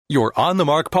Your On the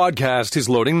Mark podcast is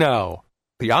loading now.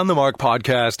 The On the Mark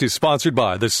podcast is sponsored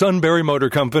by the Sunbury Motor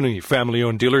Company,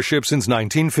 family-owned dealership since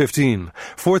 1915,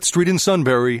 4th Street in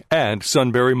Sunbury, and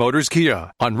Sunbury Motors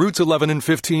Kia on routes 11 and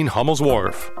 15 Hummel's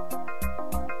Wharf.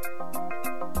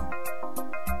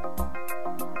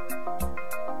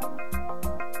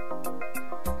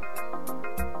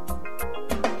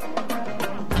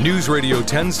 News Radio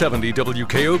 1070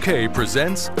 WKOK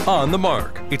presents On the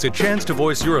Mark. It's a chance to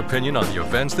voice your opinion on the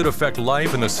events that affect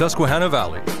life in the Susquehanna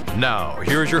Valley. Now,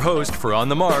 here's your host for On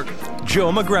the Mark,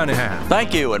 Joe McGranaghan.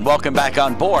 Thank you, and welcome back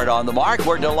on board On the Mark.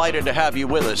 We're delighted to have you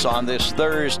with us on this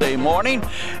Thursday morning,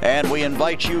 and we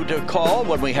invite you to call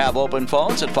when we have open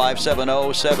phones at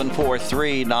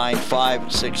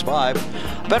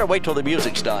 570-743-9565. Better wait till the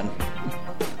music's done.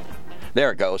 There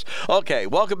it goes. Okay,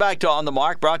 welcome back to On the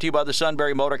Mark, brought to you by the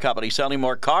Sunbury Motor Company, selling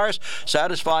more cars,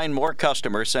 satisfying more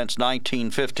customers since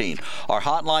 1915. Our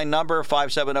hotline number,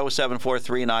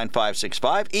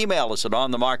 570-743-9565. Email us at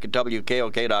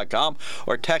onthemark@wkok.com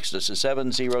or text us at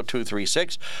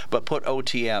 70236, but put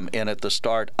OTM in at the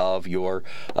start of your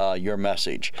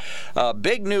message.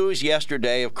 Big news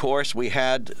yesterday, of course, we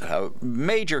had a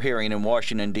major hearing in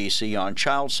Washington, D.C. on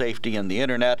child safety and the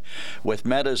Internet with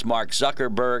Meta's Mark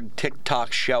Zuckerberg, TikTok's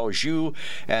Xiao Zhu,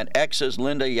 and X's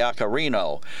Linda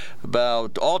Yaccarino,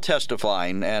 about all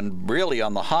testifying and really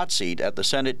on the hot seat at the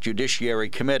Senate Judiciary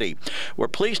Committee. We're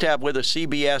pleased to have with us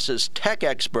CBS's tech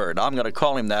expert. I'm going to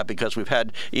call him that because we've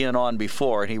had Ian on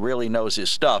before, and he really knows his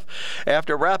stuff.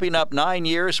 After wrapping up 9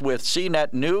 years with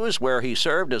CNET News, where he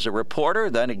served as a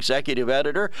reporter, then executive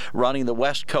editor, running the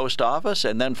West Coast office,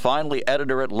 and then finally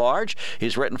editor-at-large,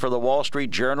 he's written for the Wall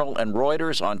Street Journal and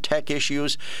Reuters on tech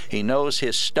issues. He knows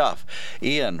his stuff.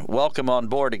 Ian, welcome on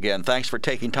board again. Thanks for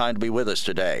taking time to be with us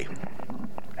today.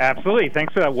 Absolutely.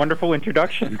 Thanks for that wonderful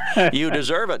introduction. You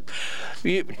deserve it.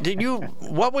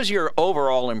 What was your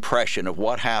overall impression of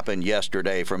what happened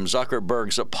yesterday, from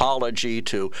Zuckerberg's apology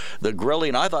to the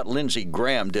grilling? I thought Lindsey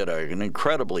Graham did an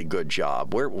incredibly good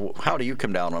job. How do you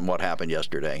come down on what happened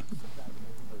yesterday?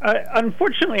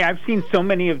 Unfortunately, I've seen so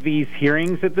many of these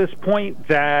hearings at this point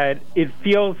that it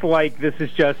feels like this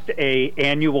is just an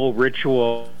annual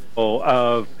ritual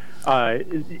of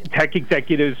tech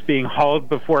executives being hauled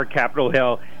before Capitol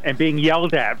Hill and being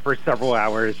yelled at for several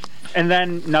hours, and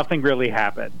then nothing really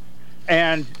happens.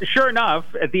 And sure enough,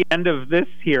 at the end of this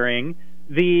hearing,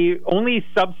 the only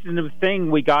substantive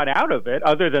thing we got out of it,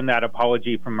 other than that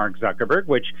apology from Mark Zuckerberg,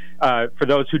 which, for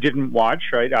those who didn't watch,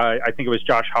 right, I think it was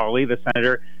Josh Hawley, the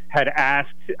senator, had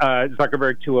asked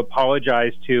Zuckerberg to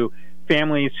apologize to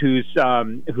families whose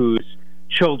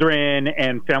children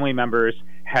and family members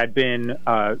had been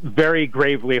very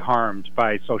gravely harmed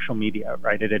by social media,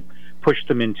 right? It had pushed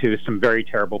them into some very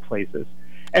terrible places.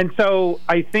 And so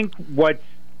I think the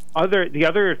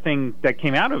other thing that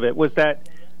came out of it was that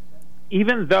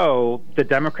even though the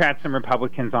Democrats and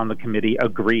Republicans on the committee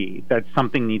agree that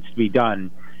something needs to be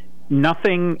done,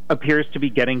 nothing appears to be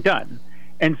getting done.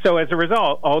 And so as a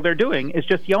result, all they're doing is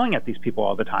just yelling at these people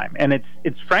all the time. And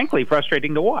it's frankly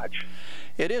frustrating to watch.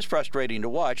 It is frustrating to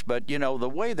watch, but,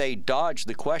 the way they dodged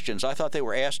the questions, I thought they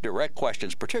were asked direct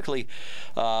questions, particularly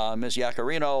Ms.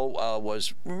 Yaccarino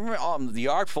was the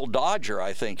artful dodger,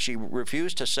 I think. She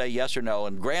refused to say yes or no,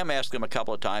 and Graham asked them a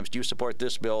couple of times, do you support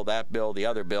this bill, that bill, the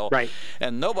other bill? Right.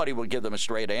 And nobody would give them a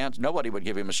straight answer. Nobody would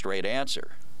give him a straight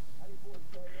answer.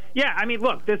 Yeah, I mean,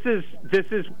 look, this is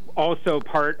also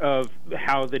part of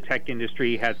how the tech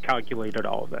industry has calculated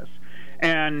all of this.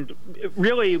 And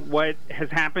really what has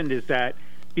happened is that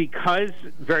because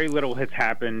very little has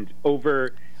happened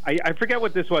over, I forget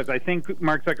what this was. I think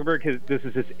Mark Zuckerberg, this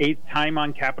is his 8th time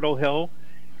on Capitol Hill.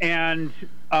 And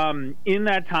in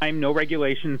that time, no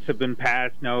regulations have been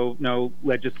passed, no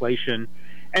legislation.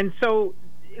 And so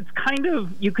it's kind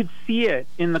of, you could see it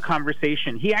in the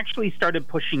conversation. He actually started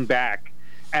pushing back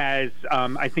as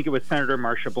I think it was Senator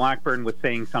Marsha Blackburn was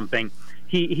saying something.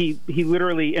 He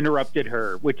literally interrupted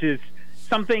her, which is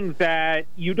something that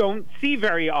you don't see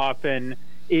very often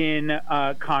in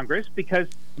Congress, because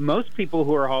most people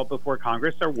who are hauled before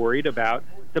Congress are worried about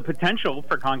the potential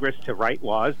for Congress to write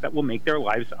laws that will make their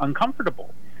lives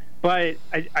uncomfortable. But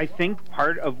I think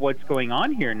part of what's going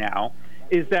on here now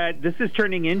is that this is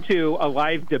turning into a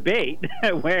live debate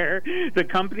where the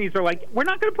companies are like, we're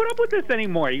not going to put up with this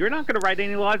anymore. You're not going to write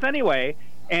any laws anyway.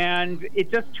 And it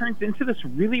just turns into this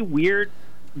really weird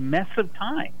mess of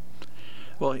time.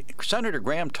 Well, Senator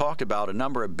Graham talked about a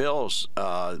number of bills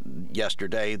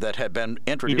yesterday that had been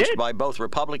introduced by both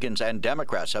Republicans and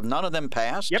Democrats. Have none of them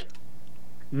passed? Yep.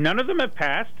 None of them have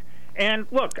passed. And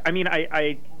look, I mean,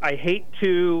 I hate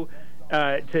to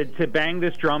bang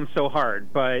this drum so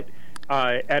hard, but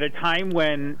at a time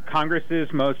when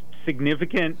Congress's most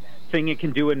significant thing it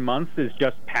can do in months is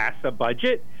just pass a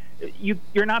budget,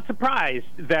 you're not surprised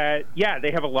that,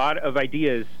 they have a lot of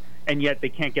ideas, and yet they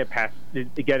can't get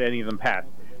any of them passed.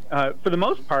 For the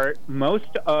most part,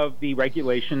 most of the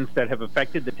regulations that have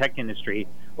affected the tech industry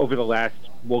over the last,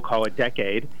 we'll call it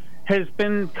decade, has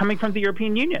been coming from the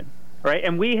European Union, right?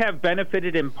 And we have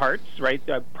benefited in parts, right?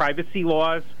 Privacy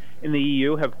laws in the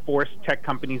EU have forced tech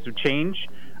companies to change.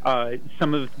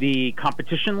 Some of the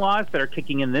competition laws that are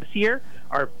kicking in this year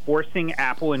are forcing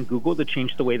Apple and Google to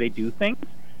change the way they do things.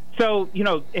 So,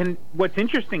 and what's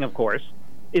interesting, of course,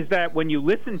 is that when you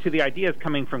listen to the ideas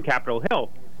coming from Capitol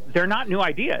Hill, they're not new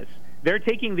ideas. They're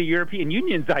taking the European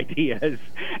Union's ideas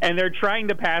and they're trying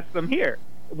to pass them here.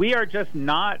 We are just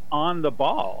not on the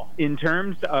ball in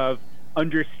terms of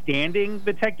understanding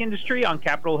the tech industry on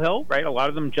Capitol Hill, right? A lot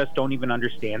of them just don't even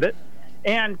understand it,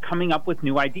 and coming up with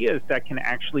new ideas that can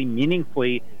actually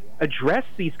meaningfully address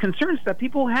these concerns that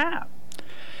people have.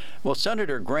 Well,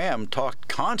 Senator Graham talked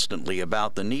constantly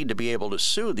about the need to be able to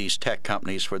sue these tech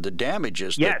companies for the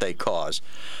damages that they cause.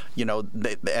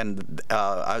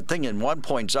 I think at one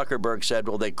point Zuckerberg said,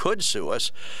 well, they could sue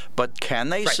us, but can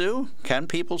they sue? Can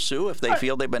people sue if they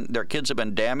feel their kids have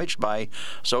been damaged by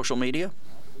social media?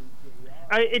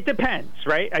 It depends,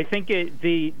 right? I think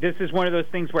this is one of those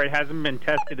things where it hasn't been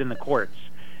tested in the courts.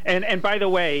 And by the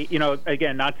way,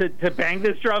 again, not to bang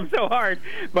this drum so hard,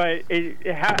 but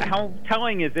how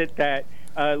telling is it that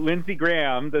Lindsey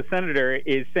Graham, the senator,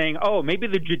 is saying, oh, maybe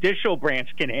the judicial branch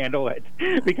can handle it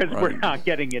because we're not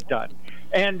getting it done.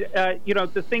 And,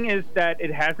 the thing is that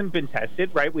it hasn't been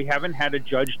tested, right? We haven't had a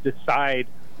judge decide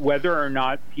whether or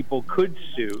not people could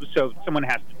sue, so someone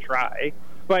has to try.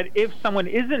 But if someone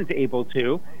isn't able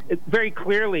to, very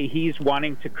clearly he's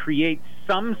wanting to create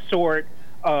some sort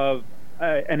of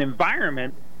an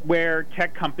environment where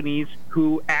tech companies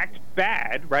who act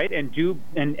bad, right, and do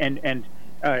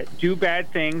do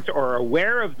bad things or are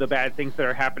aware of the bad things that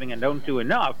are happening and don't do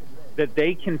enough, that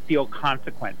they can feel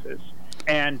consequences.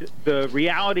 And the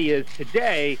reality is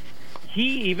today,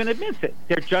 he even admits it.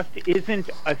 There just isn't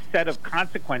a set of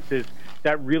consequences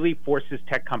that really forces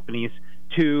tech companies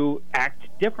to act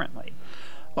differently.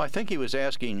 Well, I think he was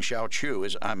asking Xiao Chu,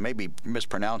 I may be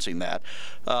mispronouncing that,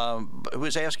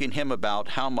 was asking him about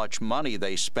how much money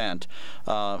they spent.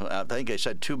 I think they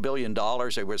said $2 billion.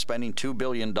 They were spending $2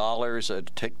 billion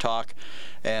at TikTok.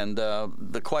 And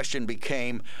the question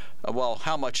became, well,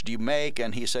 how much do you make?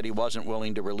 And he said he wasn't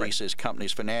willing to release his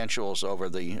company's financials over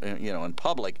the, in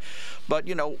public. But,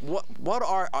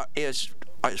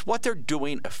 is what they're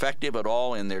doing effective at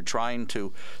all? And they're trying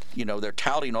to, they're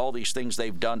touting all these things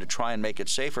they've done to try and make it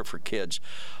safer for kids.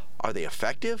 Are they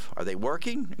effective? Are they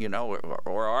working?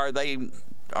 Or are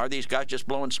these guys just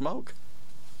blowing smoke?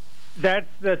 That's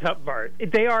the tough part.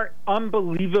 They are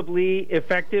unbelievably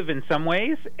effective in some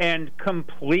ways and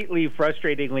completely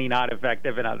frustratingly not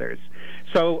effective in others.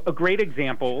 So a great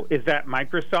example is that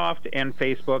Microsoft and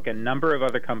Facebook and a number of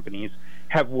other companies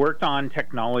have worked on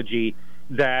technology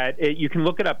that you can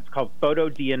look it up. It's called Photo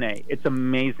DNA. It's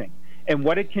amazing. And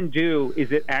what it can do is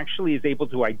it actually is able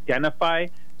to identify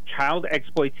child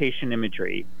exploitation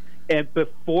imagery and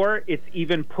before it's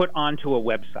even put onto a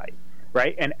website,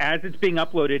 right? And as it's being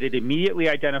uploaded, it immediately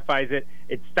identifies it.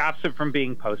 It stops it from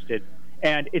being posted.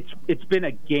 And it's been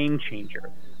a game changer.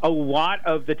 A lot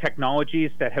of the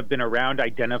technologies that have been around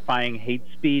identifying hate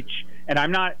speech, and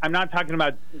I'm not talking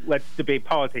about let's debate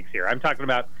politics here. I'm talking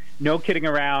about no kidding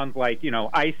around, like,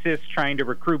 ISIS trying to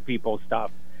recruit people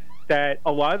stuff, that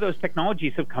a lot of those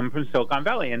technologies have come from Silicon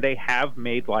Valley, and they have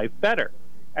made life better.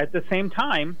 At the same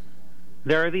time,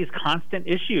 there are these constant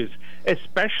issues,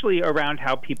 especially around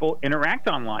how people interact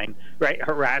online, right?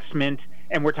 Harassment,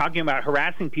 and we're talking about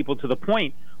harassing people to the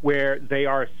point where they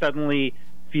are suddenly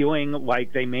feeling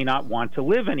like they may not want to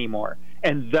live anymore.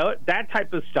 And that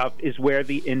type of stuff is where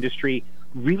the industry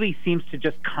really seems to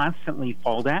just constantly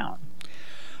fall down.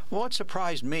 Well, what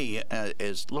surprised me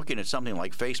is looking at something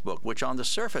like Facebook, which on the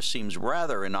surface seems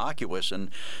rather innocuous and,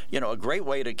 a great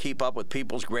way to keep up with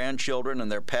people's grandchildren and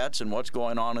their pets and what's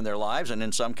going on in their lives, and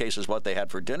in some cases what they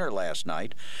had for dinner last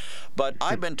night. But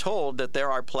I've been told that there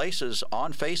are places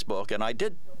on Facebook, and I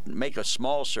did make a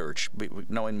small search,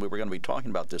 knowing we were going to be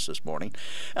talking about this morning,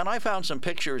 and I found some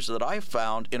pictures that I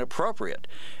found inappropriate.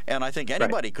 And I think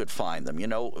anybody could find them,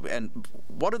 And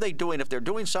what are they doing? If they're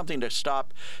doing something to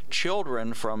stop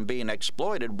children from being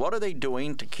exploited, what are they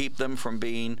doing to keep them from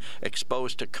being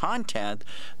exposed to content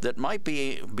that might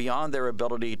be beyond their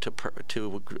ability to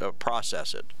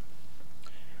process it?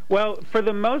 Well, for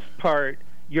the most part,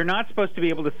 you're not supposed to be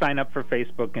able to sign up for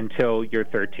Facebook until you're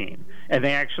 13. And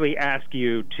they actually ask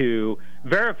you to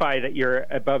verify that you're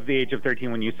above the age of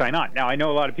 13 when you sign on. Now, I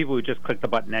know a lot of people who just click the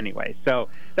button anyway, so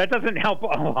that doesn't help a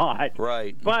lot.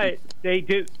 Right. But they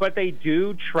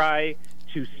do try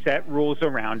to set rules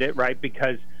around it, right?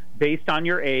 Because based on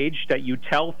your age that you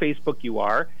tell Facebook you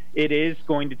are, it is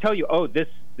going to tell you, oh, this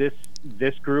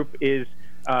group is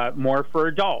more for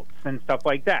adults and stuff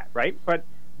like that, right? But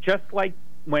just like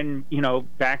when,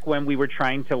 back when we were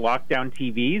trying to lock down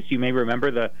TVs, you may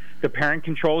remember the parent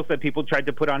controls that people tried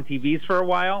to put on TVs for a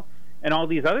while and all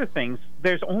these other things,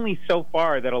 there's only so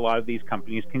far that a lot of these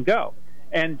companies can go.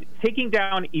 And taking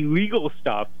down illegal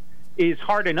stuff is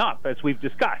hard enough, as we've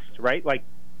discussed, right? Like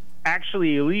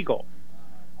actually illegal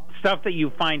stuff that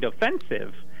you find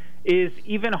offensive is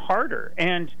even harder.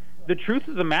 And the truth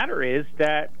of the matter is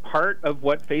that part of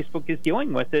what Facebook is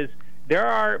dealing with is there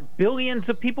are billions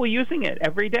of people using it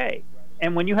every day.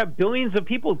 And when you have billions of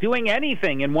people doing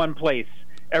anything in one place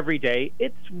every day,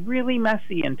 it's really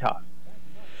messy and tough.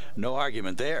 No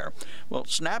argument there. Well,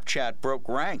 Snapchat broke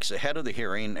ranks ahead of the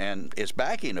hearing and is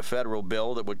backing a federal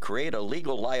bill that would create a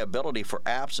legal liability for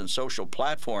apps and social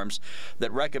platforms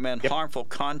that recommend harmful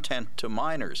content to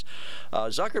minors.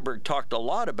 Zuckerberg talked a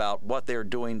lot about what they're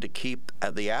doing to keep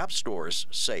the app stores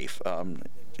safe.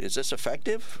 Is this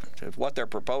effective, what they're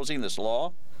proposing, this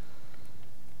law?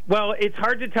 Well, it's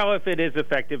hard to tell if it is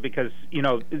effective because,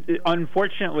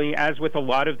 unfortunately, as with a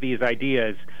lot of these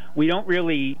ideas, we don't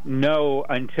really know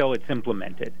until it's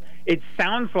implemented. It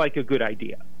sounds like a good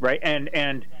idea, right?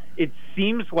 And it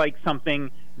seems like something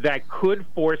that could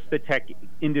force the tech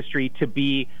industry to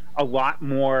be a lot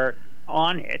more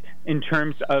on it in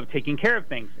terms of taking care of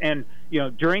things. And,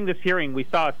 during this hearing, we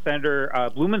saw Senator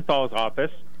Blumenthal's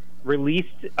office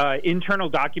released internal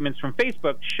documents from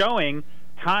Facebook showing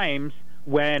times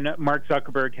when Mark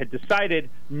Zuckerberg had decided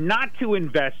not to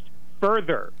invest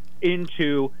further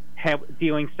into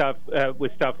dealing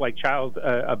with stuff like child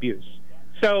abuse.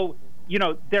 So,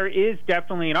 there is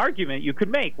definitely an argument you could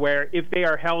make where if they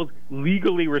are held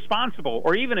legally responsible,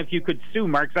 or even if you could sue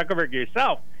Mark Zuckerberg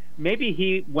yourself,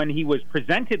 maybe when he was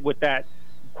presented with that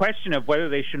question of whether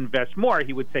they should invest more,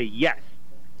 he would say yes.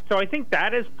 So I think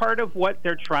that is part of what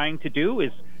they're trying to do,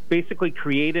 is basically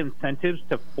create incentives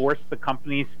to force the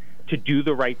companies to do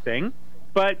the right thing.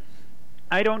 But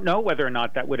I don't know whether or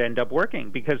not that would end up working,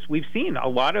 because we've seen a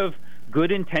lot of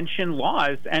good intention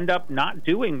laws end up not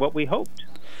doing what we hoped.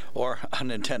 Or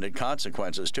unintended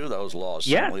consequences to those laws.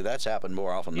 Yes. Certainly that's happened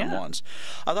more often than once.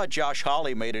 I thought Josh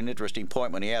Hawley made an interesting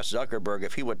point when he asked Zuckerberg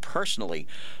if he would personally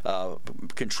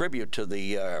contribute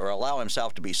to or allow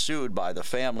himself to be sued by the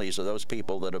families of those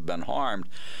people that have been harmed.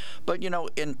 But,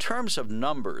 in terms of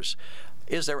numbers,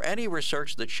 is there any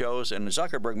research that shows, and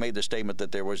Zuckerberg made the statement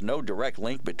that there was no direct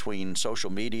link between social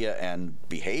media and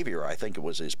behavior, I think it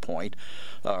was his point,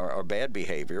 or bad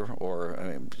behavior,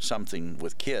 or something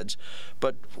with kids.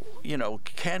 But,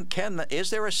 is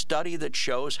there a study that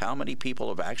shows how many people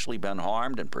have actually been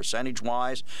harmed, and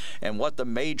percentage-wise, and what the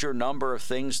major number of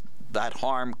things that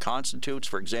harm constitutes?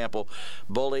 For example,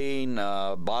 bullying,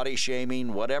 body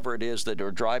shaming, whatever it is that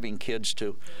are driving kids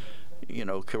to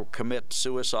commit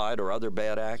suicide or other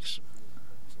bad acts?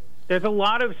 There's a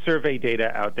lot of survey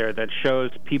data out there that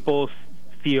shows people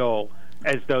feel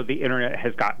as though the internet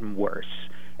has gotten worse.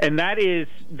 And that is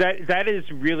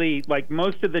really, like,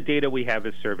 most of the data we have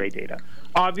is survey data.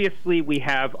 Obviously, we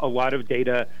have a lot of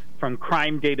data from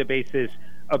crime databases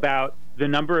about the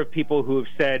number of people who have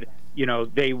said,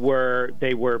 they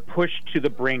were pushed to the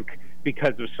brink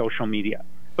because of social media.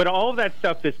 But all of that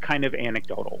stuff is kind of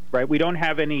anecdotal, right? We don't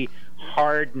have any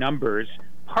hard numbers,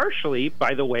 partially,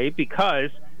 by the way,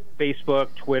 because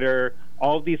Facebook, Twitter,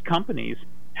 all of these companies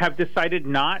have decided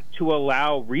not to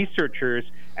allow researchers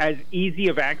as easy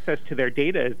of access to their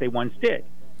data as they once did.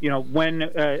 When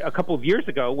a couple of years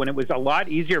ago, when it was a lot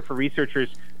easier for researchers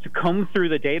to comb through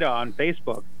the data on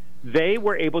Facebook, they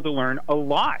were able to learn a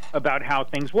lot about how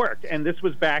things worked. And this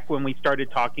was back when we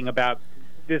started talking about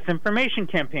disinformation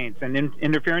campaigns and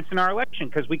interference in our election,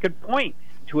 because we could point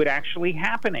to it actually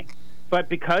happening. But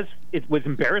because it was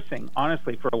embarrassing,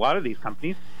 honestly, for a lot of these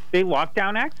companies, they locked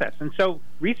down access. And so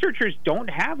researchers don't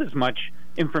have as much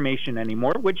information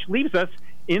anymore, which leaves us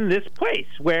in this place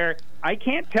where I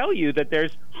can't tell you that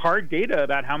there's hard data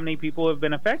about how many people have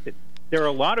been affected. There are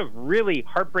a lot of really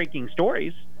heartbreaking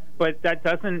stories, but that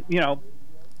doesn't,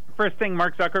 first thing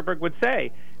Mark Zuckerberg would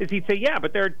say is he'd say, yeah,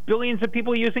 but there are billions of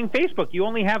people using Facebook. You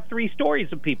only have 3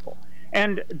 stories of people.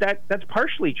 And that's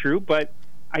partially true, but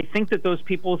I think that those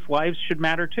people's lives should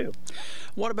matter too.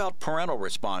 What about parental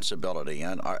responsibility?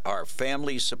 And are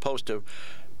families supposed to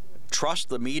trust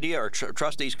the media or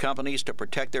trust these companies to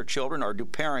protect their children, or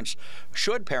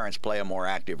should parents play a more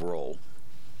active role?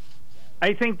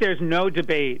 I think there's no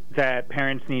debate that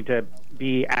parents need to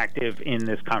be active in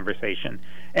this conversation.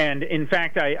 And in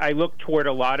fact, I look toward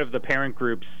a lot of the parent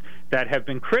groups that have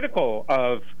been critical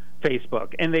of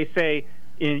Facebook. And they say,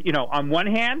 on one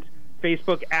hand,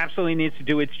 Facebook absolutely needs to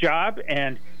do its job,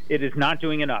 and it is not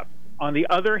doing enough. On the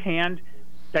other hand,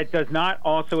 that does not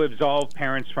also absolve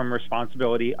parents from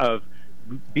responsibility of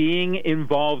being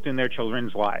involved in their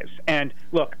children's lives. And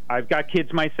look, I've got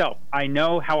kids myself. I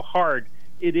know how hard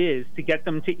it is to get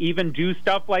them to even do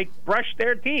stuff like brush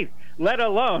their teeth, let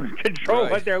alone control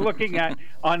what they're looking at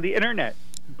on the internet.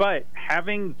 But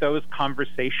having those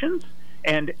conversations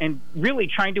and really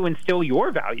trying to instill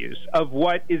your values of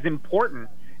what is important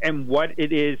and what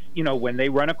it is, when they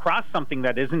run across something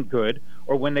that isn't good,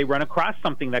 or when they run across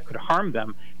something that could harm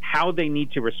them, how they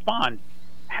need to respond.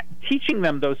 Teaching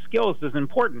them those skills is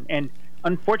important. And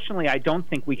unfortunately, I don't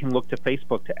think we can look to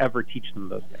Facebook to ever teach them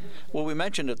those things. Well, we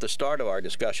mentioned at the start of our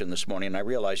discussion this morning, and I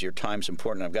realize your time's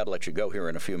important. I've got to let you go here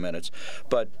in a few minutes.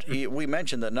 But we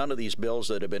mentioned that none of these bills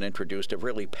that have been introduced have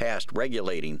really passed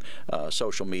regulating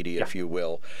social media, if you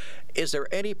will. Is there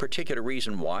any particular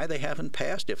reason why they haven't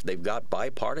passed, if they've got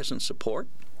bipartisan support?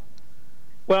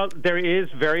 Well, there is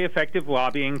very effective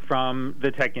lobbying from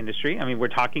the tech industry. I mean, we're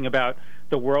talking about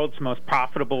the world's most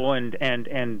profitable and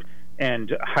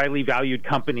highly valued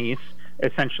companies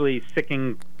essentially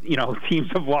sicking, teams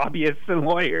of lobbyists and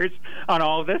lawyers on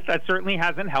all of this. That certainly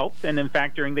hasn't helped. And in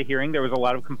fact, during the hearing, there was a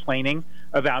lot of complaining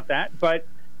about that. But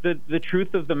the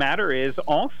truth of the matter is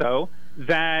also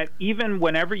that even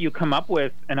whenever you come up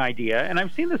with an idea, and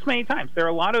I've seen this many times, there are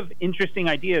a lot of interesting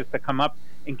ideas that come up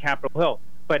in Capitol Hill.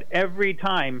 But every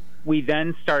time we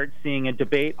then start seeing a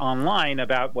debate online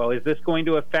about, well, is this going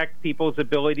to affect people's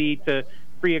ability to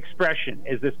free expression?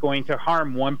 Is this going to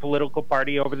harm one political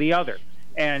party over the other?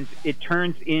 And it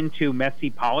turns into messy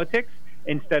politics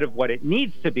instead of what it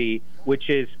needs to be, which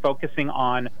is focusing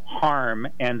on harm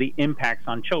and the impacts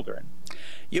on children.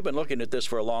 You've been looking at this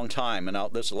for a long time, and now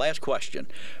this is the last question.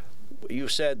 You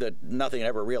said that nothing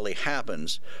ever really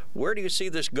happens. Where do you see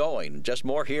this going? Just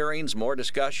more hearings, more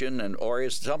discussion, or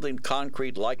is something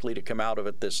concrete likely to come out of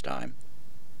it this time?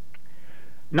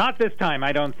 Not this time,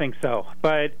 I don't think so.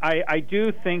 But I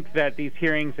do think that these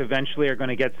hearings eventually are going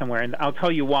to get somewhere, and I'll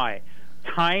tell you why.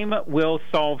 Time will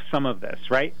solve some of this,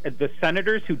 right? The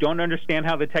senators who don't understand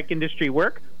how the tech industry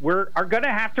works are going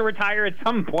to have to retire at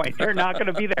some point. They're not going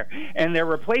to be there. And their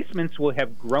replacements will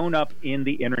have grown up in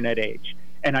the internet age.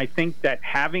 And I think that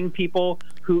having people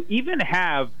who even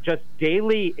have just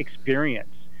daily experience,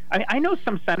 I know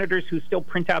some senators who still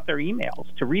print out their emails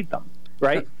to read them,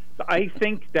 right? So I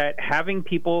think that having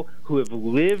people who have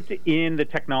lived in the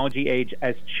technology age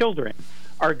as children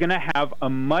are going to have a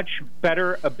much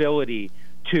better ability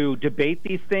to debate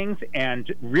these things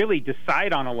and really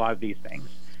decide on a lot of these things.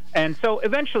 And so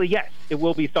eventually, yes, it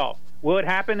will be solved. Will it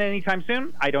happen anytime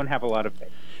soon? I don't have a lot of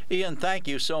faith. Ian, thank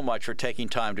you so much for taking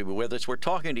time to be with us. We're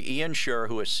talking to Ian Sherr,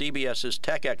 who is CBS's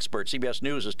tech expert, CBS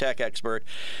News' tech expert,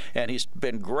 and he's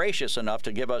been gracious enough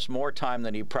to give us more time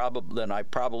than I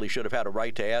probably should have had a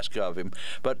right to ask of him.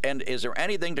 And is there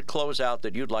anything to close out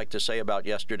that you'd like to say about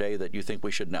yesterday that you think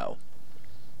we should know?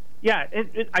 Yeah,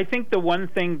 I think the one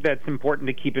thing that's important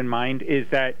to keep in mind is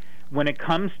that when it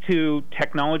comes to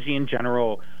technology in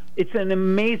general, it's an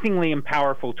amazingly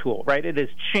powerful tool, right? It has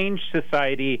changed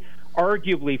society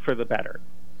arguably for the better.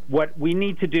 What we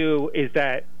need to do is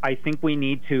that I think we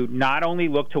need to not only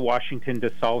look to Washington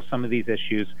to solve some of these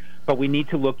issues, but we need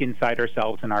to look inside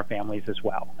ourselves and our families as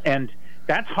well. And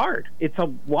that's hard. It's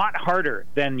a lot harder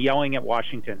than yelling at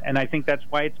Washington, and I think that's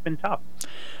why it's been tough.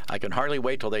 I can hardly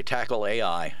wait till they tackle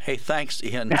AI. Hey, thanks,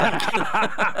 Ian.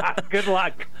 Good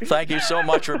luck. Thank you so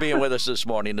much for being with us this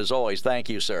morning, as always. Thank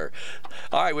you, sir.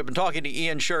 All right, we've been talking to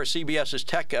Ian Sherr, CBS's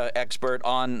tech expert,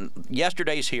 on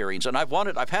yesterday's hearings, and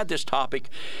I've had this topic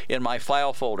in my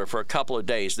file folder for a couple of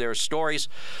days. There are stories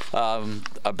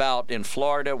about in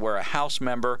Florida where a House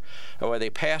member, where they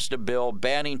passed a bill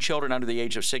banning children under the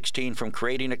age of 16 from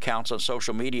creating accounts on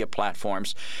social media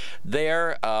platforms.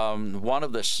 There, one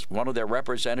of their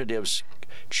representatives'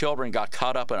 children got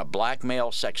caught up in a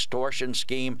blackmail sextortion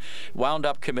scheme, wound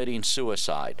up committing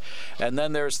suicide. And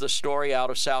then there's the story out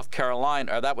of South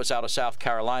Carolina, or that was out of South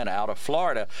Carolina. Out of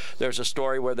Florida, there's a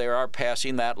story where they are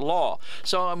passing that law.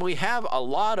 So we have a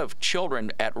lot of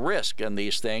children at risk in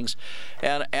these things,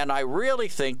 and I really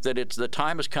think that the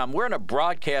time has come. We're in a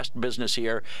broadcast business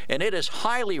here, and it is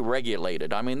highly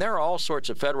regulated. I mean, there are all sorts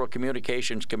of Federal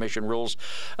Communications Commission rules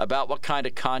about what kind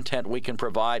of content we can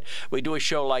provide. We do a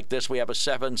show show like this, we have a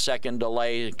 7-second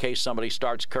delay in case somebody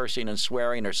starts cursing and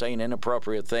swearing or saying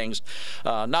inappropriate things.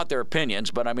 Not their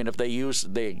opinions, but I mean, if they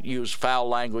use foul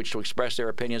language to express their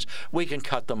opinions, we can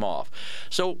cut them off.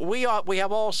 So we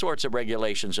have all sorts of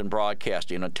regulations in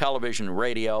broadcasting, on television,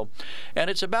 radio, and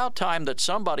it's about time that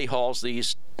somebody hauls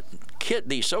these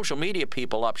social media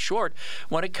people up short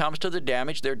when it comes to the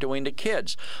damage they're doing to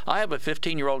kids. I have a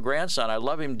 15-year-old grandson. I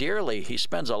love him dearly. He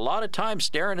spends a lot of time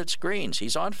staring at screens.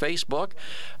 He's on Facebook.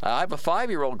 I have a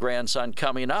 5-year-old grandson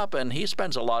coming up, and he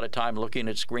spends a lot of time looking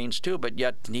at screens too, but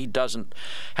yet he doesn't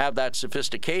have that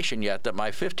sophistication yet that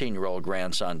my 15-year-old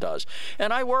grandson does.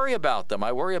 And I worry about them.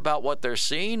 I worry about what they're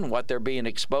seeing, what they're being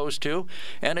exposed to,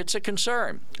 and it's a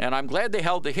concern. And I'm glad they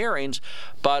held the hearings,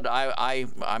 but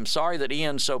I'm sorry that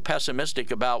Ian's so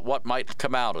pessimistic about what might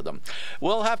come out of them.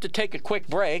 We'll have to take a quick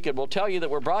break, and we'll tell you that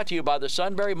we're brought to you by the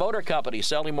Sunbury Motor Company,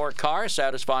 selling more cars,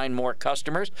 satisfying more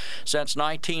customers since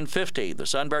 1950. The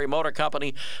Sunbury Motor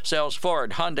Company sells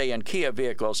Ford, Hyundai, and Kia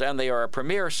vehicles, and they are a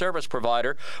premier service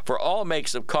provider for all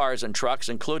makes of cars and trucks,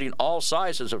 including all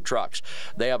sizes of trucks.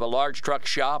 They have a large truck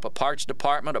shop, a parts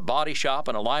department, a body shop,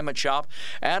 an alignment shop,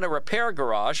 and a repair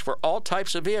garage for all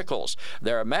types of vehicles.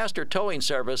 They're a master towing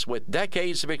service with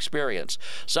decades of experience.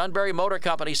 Sunbury Motor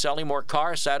Company, selling more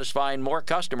cars, satisfying more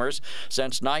customers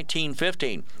since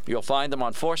 1915. You'll find them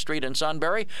on 4th Street in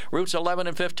Sunbury, routes 11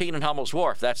 and 15 in Hummel's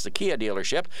Wharf. That's the Kia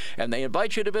dealership. And they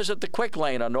invite you to visit the Quick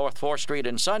Lane on North 4th Street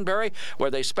in Sunbury,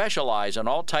 where they specialize in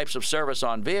all types of service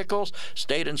on vehicles,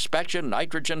 state inspection,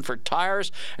 nitrogen for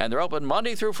tires, and they're open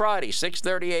Monday through Friday,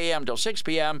 6:30 a.m. till 6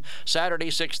 p.m., Saturday,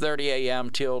 6:30 a.m.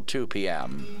 till 2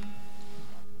 p.m.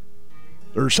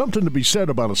 There's something to be said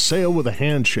about a sale with a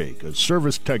handshake, a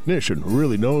service technician who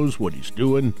really knows what he's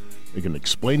doing. They can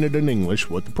explain it in English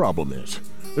what the problem is.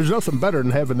 There's nothing better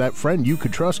than having that friend you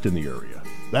could trust in the area.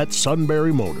 That's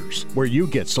Sunbury Motors, where you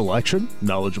get selection,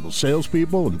 knowledgeable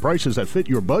salespeople, and prices that fit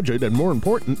your budget, and more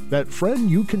important, that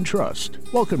friend you can trust.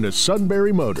 Welcome to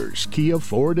Sunbury Motors, Kia,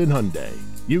 Ford, and Hyundai.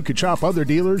 You could shop other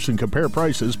dealers and compare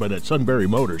prices, but at Sunbury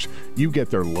Motors, you get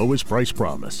their lowest price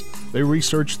promise. They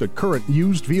research the current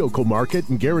used vehicle market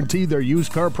and guarantee their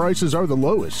used car prices are the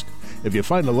lowest. If you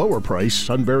find a lower price,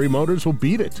 Sunbury Motors will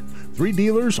beat it. 3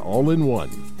 dealers all in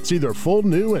one. See their full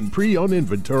new and pre-owned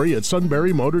inventory at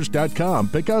sunburymotors.com.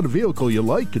 Pick out a vehicle you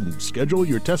like and schedule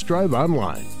your test drive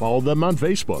online. Follow them on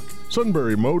Facebook.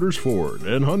 Sunbury Motors Ford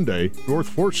and Hyundai, North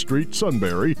 4th Street,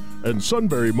 Sunbury, and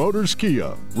Sunbury Motors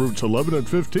Kia, routes 11 and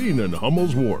 15 in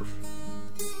Hummel's Wharf.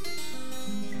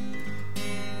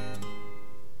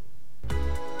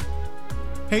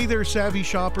 Hey there, savvy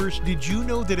shoppers. Did you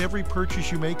know that every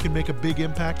purchase you make can make a big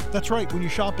impact? That's right. When you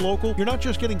shop local, you're not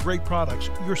just getting great products,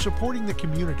 you're supporting the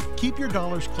community. Keep your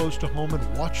dollars close to home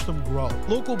and watch them grow.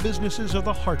 Local businesses are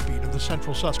the heartbeat of the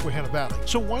Central Susquehanna Valley.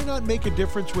 So why not make a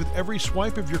difference with every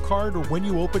swipe of your card or when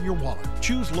you open your wallet?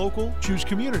 Choose local, choose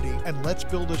community, and let's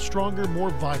build a stronger, more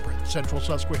vibrant Central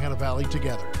Susquehanna Valley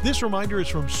together. This reminder is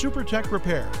from Super Tech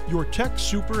Repair, your tech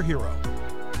superhero.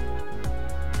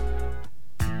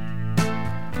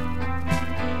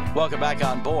 Welcome back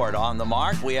on board On the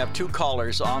Mark. We have 2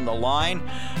 callers on the line.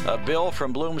 Bill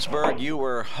from Bloomsburg, you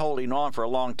were holding on for a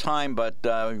long time, but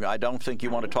I don't think you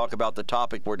want to talk about the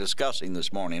topic we're discussing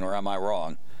this morning, or am I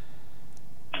wrong?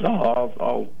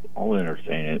 No, I'll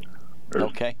entertain it.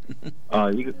 Okay.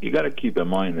 You got to keep in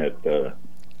mind that the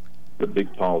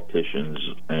big politicians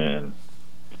and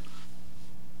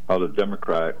how the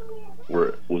Democrat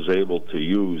was able to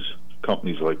use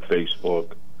companies like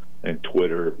Facebook and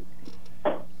Twitter.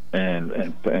 And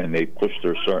they push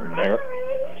their certain narratives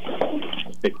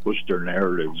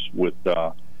with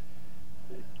with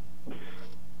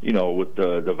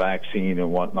the vaccine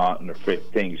and whatnot and the fake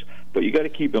things. But you got to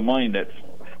keep in mind that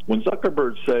when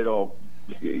Zuckerberg said, "Oh,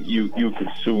 you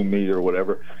could sue me" or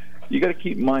whatever, you got to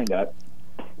keep in mind that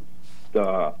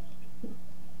the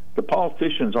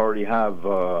politicians already have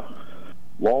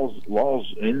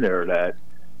laws in there that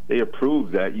they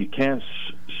approve that you can't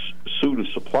sue the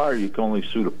supplier, you can only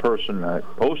sue the person that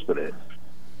posted it.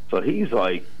 So he's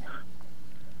like,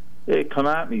 hey, come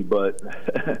at me, but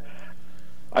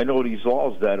I know these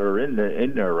laws that are in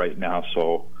there right now.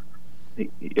 So, you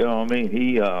know what I mean?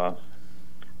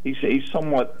 He's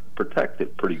somewhat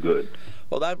protected pretty good.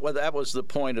 Well, that was the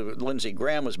point of Lindsey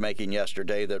Graham was making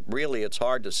yesterday, that really it's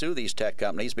hard to sue these tech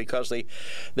companies because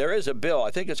there is a bill,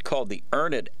 I think it's called the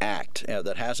Earn It Act,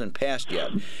 that hasn't passed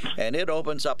yet, and it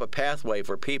opens up a pathway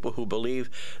for people who believe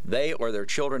they or their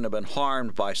children have been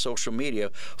harmed by social media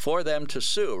for them to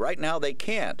sue. Right now they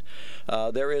can't.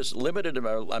 There is limited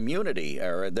immunity,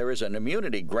 or there is an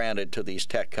immunity granted to these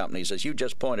tech companies. As you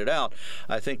just pointed out,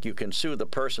 I think you can sue the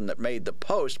person that made the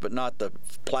post, but not the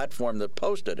platform that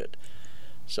posted it.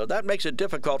 So that makes it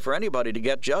difficult for anybody to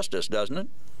get justice, doesn't it?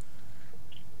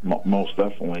 Most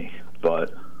definitely,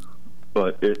 but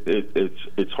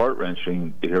it's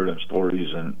heart-wrenching to hear them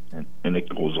stories, and it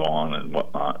goes on and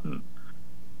whatnot.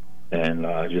 And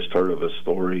I just heard of a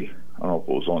story, I don't know if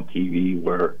it was on TV,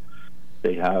 where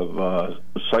they have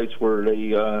sites where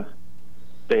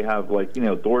they have, like,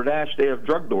 DoorDash. They have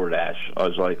drug DoorDash. I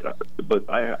was like, but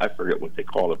I forget what they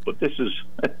call it. But this is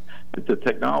the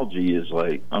technology is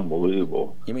like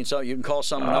unbelievable. You mean so you can call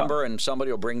some number and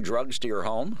somebody will bring drugs to your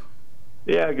home?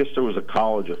 Yeah, I guess there was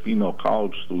a female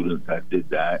college student that did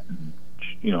that. And,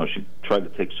 she tried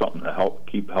to take something to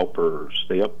help her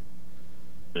stay up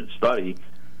and study,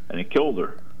 and it killed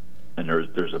her. And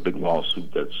there's a big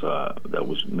lawsuit that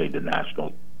was made the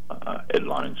national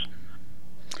headlines.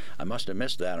 I must have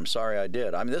missed that. I'm sorry I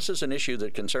did. I mean, this is an issue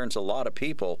that concerns a lot of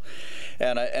people.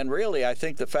 And really, I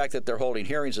think the fact that they're holding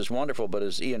hearings is wonderful. But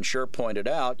as Ian Scher pointed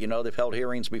out, they've held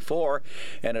hearings before,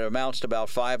 and it amounts to about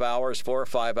 4 or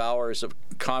 5 hours of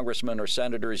congressmen or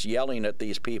senators yelling at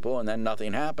these people, and then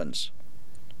nothing happens.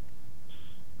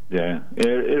 Yeah,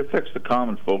 it affects the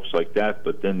common folks like that.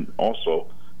 But then also,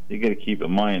 you got to keep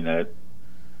in mind that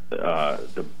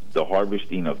the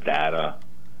harvesting of data,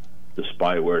 the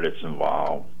spyware that's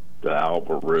involved, the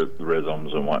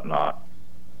algorithms and whatnot,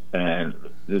 and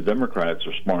the Democrats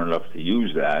are smart enough to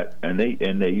use that, and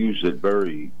they used it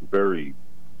very, very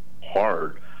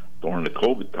hard during the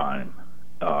COVID time,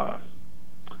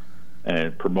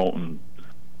 and promoting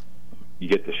you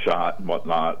get the shot and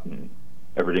whatnot, and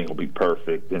everything will be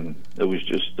perfect, and it was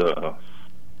just.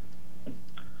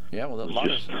 Yeah, well,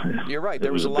 you're right.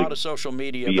 There was a lot of social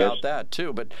media about that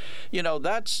too, but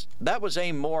that was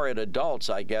aimed more at adults,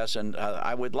 I guess, and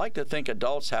I would like to think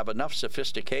adults have enough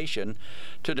sophistication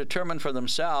to determine for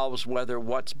themselves whether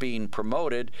what's being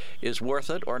promoted is worth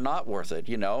it or not worth it,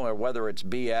 or whether it's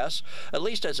BS. At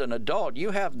least as an adult,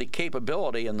 you have the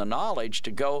capability and the knowledge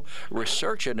to go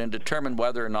research it and determine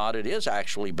whether or not it is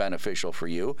actually beneficial for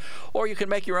you, or you can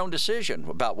make your own decision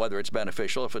about whether it's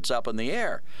beneficial if it's up in the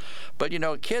air. But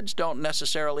kids don't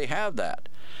necessarily have that.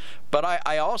 But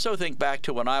I also think back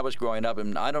to when I was growing up,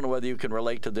 and I don't know whether you can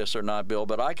relate to this or not, Bill,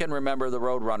 but I can remember the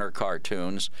Roadrunner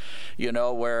cartoons,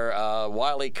 where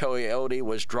Wile E. Coyote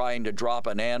was trying to drop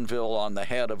an anvil on the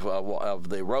head of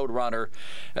the Roadrunner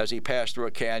as he passed through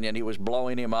a canyon. He was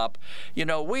blowing him up.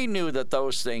 We knew that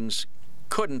those things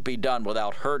couldn't be done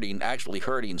without actually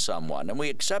hurting someone, and we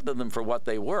accepted them for what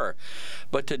they were.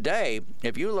 But today,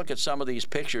 if you look at some of these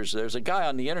pictures, there's a guy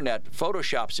on the internet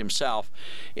photoshops himself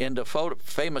into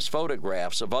famous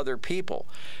photographs of other people.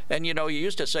 And you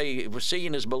used to say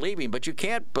seeing is believing, but you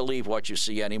can't believe what you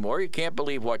see anymore. You can't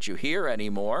believe what you hear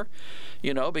anymore,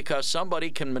 because somebody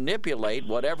can manipulate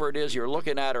whatever it is you're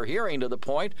looking at or hearing to the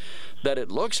point that it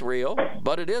looks real,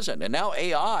 but it isn't. And now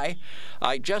AI,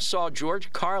 I just saw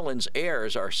George Carlin's heirs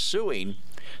are suing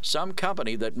some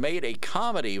company that made a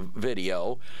comedy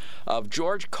video of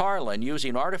George Carlin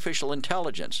using artificial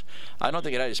intelligence. I don't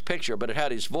think it had his picture, but it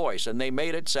had his voice, and they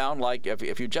made it sound like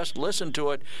if you just listened to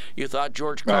it, you thought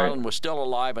George Carlin was still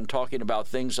alive and talking about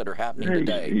things that are happening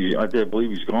today. I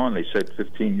believe he's gone. They said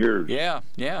 15 years. Yeah.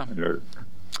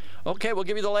 Okay, we'll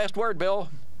give you the last word, Bill.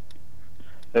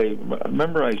 Hey,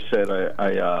 remember I said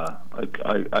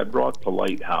I brought to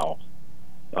light how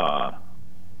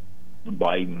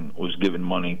Biden was giving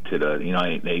money to the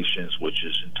United Nations, which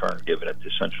is in turn giving it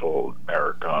to Central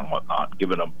America and whatnot,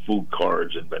 giving them food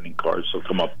cards and vending cards to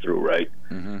come up through, right?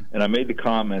 Mm-hmm. And I made the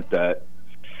comment that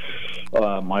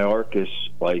Mayorkas,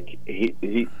 like,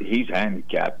 he's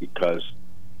handicapped because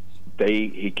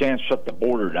he can't shut the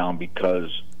border down because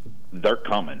they're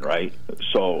coming, right?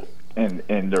 So and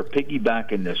they're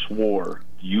piggybacking this war,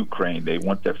 Ukraine. They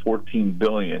want their $14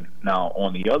 billion. Now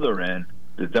on the other end,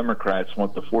 the Democrats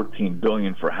want the $14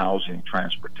 billion for housing and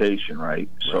transportation, right?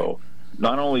 So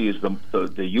not only is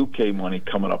the UK money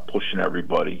coming up pushing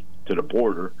everybody to the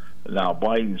border, now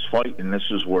Biden's fighting. This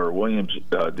is where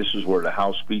this is where the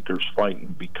House Speaker's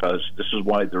fighting, because this is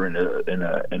why they're in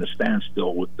a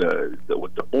standstill with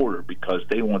the border, because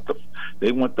they want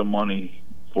the money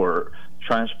for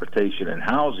transportation and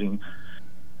housing,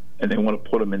 and they want to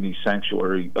put them in these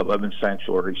 11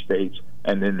 sanctuary states,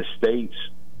 and then the states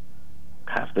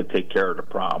have to take care of the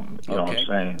problem. You know what I'm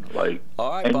saying? Like,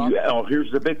 all right, Bob.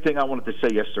 Here's the big thing I wanted to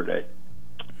say yesterday.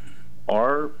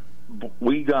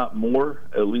 We got more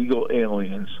illegal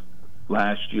aliens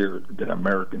last year than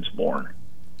Americans born.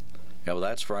 Yeah, well,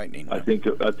 that's frightening. I think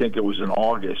it was in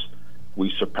August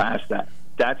we surpassed that.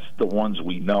 That's the ones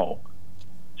we know.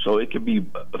 So it could be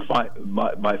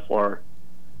by far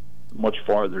much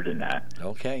farther than that.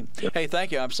 Okay. Hey,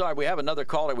 thank you. I'm sorry. We have another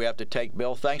caller we have to take,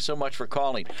 Bill. Thanks so much for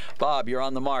calling. Bob, you're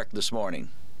on the mark this morning.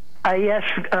 Yes,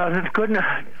 good.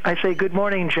 I say good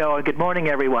morning, Joe, and good morning,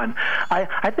 everyone.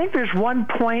 I think there's one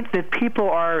point that people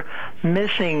are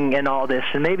missing in all this,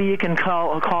 and maybe you can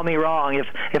call me wrong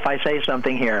if I say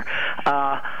something here.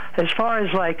 As far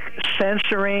as like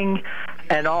censoring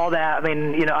and all that, I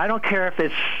mean, I don't care if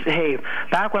it's, hey,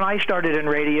 back when I started in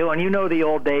radio, and the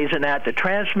old days and that, the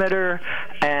transmitter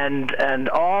and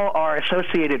all our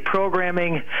associated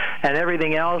programming and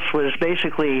everything else was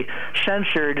basically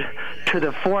censored to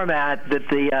the format that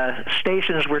the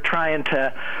stations were trying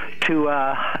to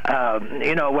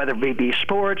whether it be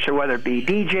sports or whether it be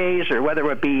DJs or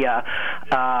whether it be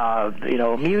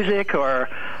music or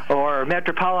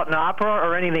Metropolitan Opera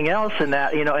or anything else in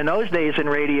that. In those days in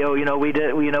radio,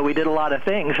 we did a lot of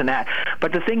things in that.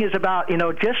 But the thing is about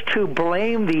just to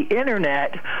blame the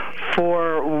internet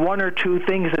for one or two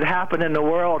things that happen in the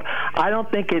world, I don't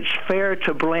think it's fair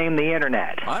to blame the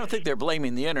internet. I don't think they're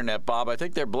blaming the internet, Bob. I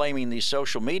think they're blaming these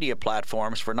social media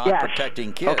platforms for not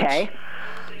protecting kids. Okay.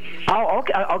 Oh,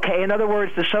 okay. In other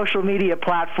words, the social media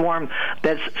platform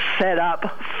that's set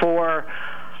up for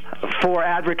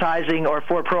advertising or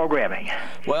for programming.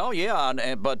 Well,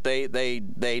 yeah, but they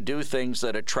do things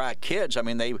that attract kids. I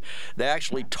mean, they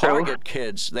actually target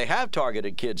kids. They have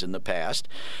targeted kids in the past.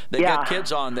 They get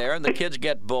kids on there, and the kids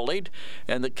get bullied,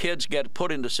 and the kids get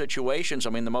put into situations.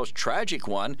 I mean, the most tragic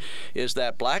one is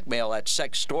that blackmail, that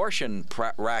sextortion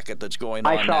racket that's going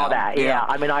on now. I saw that. Yeah.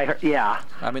 I mean, I heard. Yeah.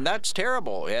 I mean, that's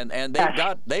terrible, and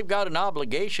they've got an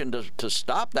obligation to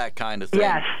stop that kind of thing.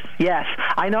 Yes.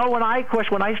 I know when I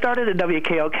started at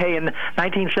WKOK in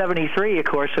 1973, of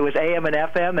course, it was AM and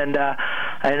FM, and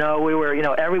I know we were,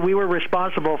 we were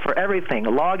responsible for everything,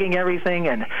 logging everything,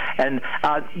 and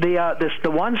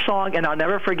the one song, and I'll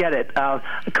never forget it,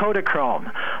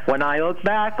 Kodachrome. When I look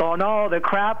back on all the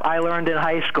crap I learned in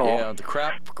high school. Yeah, the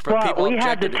crap. Well, we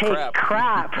had to take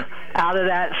crap out of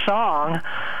that song.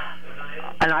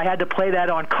 And I had to play that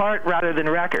on cart rather than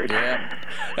record. Yeah.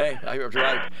 Hey, you're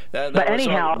right. But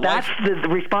anyhow, that's the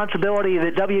responsibility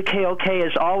that WKOK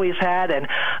has always had, and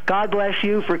God bless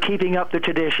you for keeping up the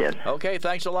tradition. Okay,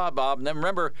 thanks a lot, Bob. And then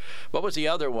remember, what was the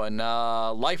other one?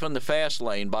 Life in the Fast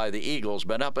Lane by the Eagles.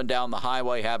 Been up and down the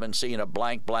highway, haven't seen a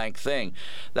blank thing.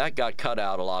 That got cut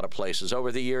out a lot of places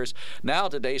over the years. Now,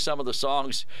 today, some of the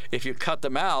songs, if you cut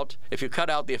out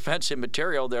the offensive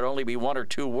material, there'd only be one or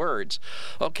two words.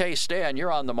 Okay, Stan,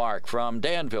 you're on the mark from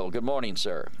Danville. Good morning,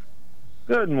 sir.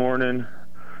 Good morning.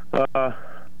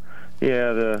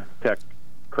 The tech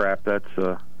crap, that's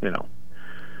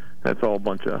that's all a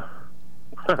bunch of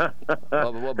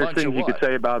there's things you could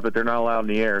say about it, but they're not allowed in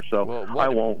the air, so I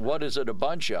won't. What is it a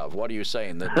bunch of? What are you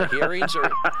saying? The hearings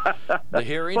are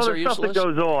well, useless? Stuff that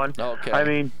goes on. Okay. I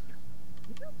mean,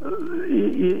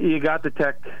 you got the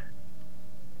tech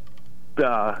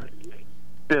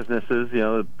businesses,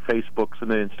 the Facebooks and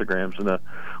the Instagrams and the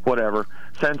whatever,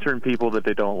 censoring people that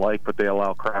they don't like, but they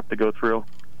allow crap to go through.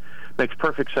 Makes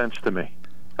perfect sense to me.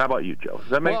 How about you, Joe? Does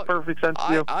that make perfect sense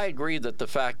to you? I agree that the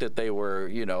fact that they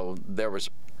were, there was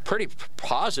pretty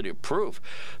positive proof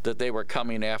that they were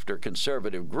coming after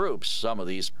conservative groups, some of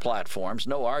these platforms.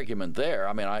 No argument there.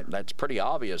 I mean, that's pretty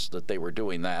obvious that they were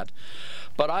doing that.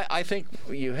 But I think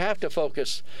you have to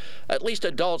focus, at least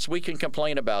adults, we can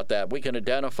complain about that. We can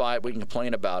identify it. We can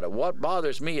complain about it. What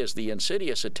bothers me is the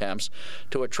insidious attempts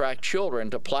to attract children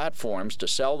to platforms, to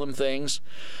sell them things.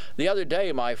 The other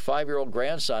day, my 5-year-old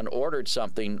grandson ordered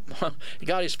something. He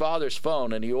got his father's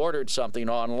phone, and he ordered something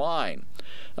online.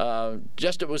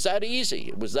 It was that easy.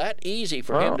 It was that easy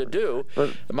for him to do.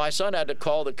 My son had to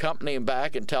call the company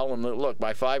back and tell them that, look,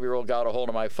 my 5-year-old got a hold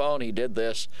of my phone. He did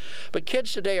this. But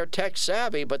kids today are tech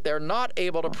savvy, but they're not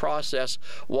able to process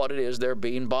what it is they're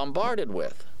being bombarded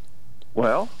with.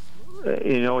 Well,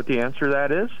 you know what the answer to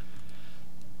that is?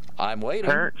 I'm waiting.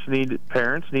 Parents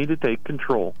need to take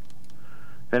control.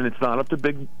 And it's not up to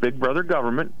big brother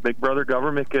government. Big brother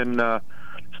government can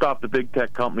stop the big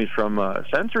tech companies from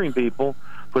censoring people.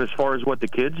 But as far as what the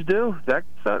kids do, that's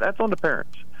on the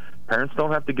parents. Parents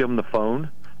don't have to give them the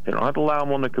phone. They don't have to allow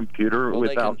them on the computer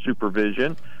without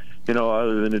supervision.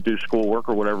 other than to do schoolwork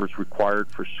or whatever is required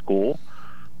for school.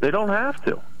 They don't have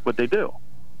to, but they do.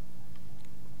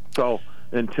 So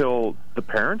until the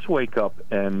parents wake up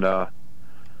and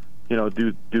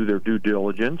do their due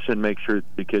diligence and make sure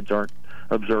the kids aren't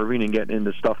observing and getting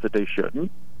into stuff that they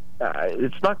shouldn't,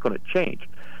 it's not going to change.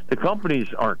 The companies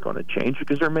aren't going to change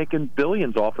because they're making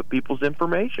billions off of people's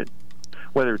information.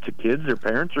 Whether it's the kids, their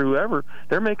parents, or whoever,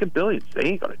 they're making billions. They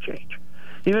ain't going to change.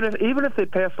 Even if they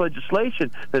pass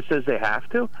legislation that says they have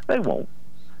to, they won't.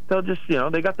 They'll just,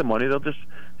 they got the money. They'll just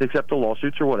accept the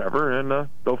lawsuits or whatever and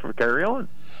go for carry on.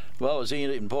 Well, as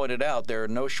Ian pointed out, there are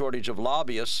no shortage of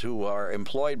lobbyists who are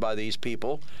employed by these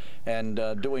people and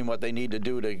doing what they need to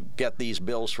do to get these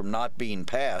bills from not being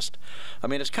passed. I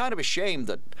mean, it's kind of a shame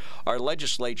that our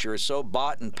legislature is so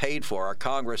bought and paid for, our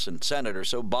Congress and Senate are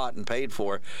so bought and paid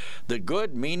for, the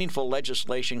good, meaningful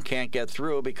legislation can't get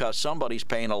through because somebody's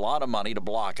paying a lot of money to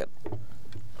block it.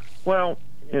 Well,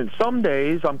 in some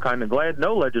days, I'm kind of glad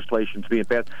no legislation's being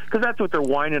passed, because that's what they're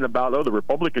whining about. Oh, the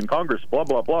Republican Congress, blah,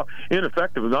 blah, blah,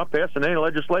 ineffective, not passing any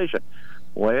legislation.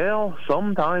 Well,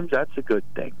 sometimes that's a good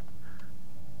thing.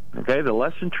 Okay, the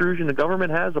less intrusion the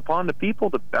government has upon the people,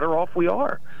 the better off we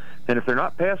are. And if they're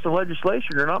not passing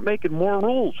legislation, they're not making more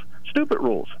rules, stupid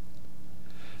rules.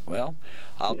 Well,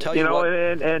 I'll tell you what.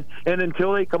 And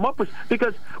until they come up with,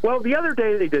 because, the other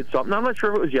day they did something. I'm not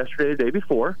sure if it was yesterday or the day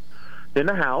before, in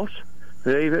the House.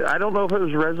 I don't know if it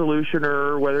was a resolution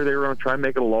or whether they were going to try and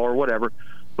make it a law or whatever.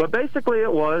 But basically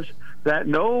it was that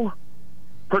no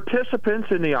participants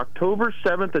in the October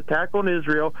 7th attack on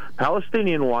Israel,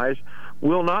 Palestinian-wise,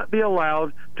 will not be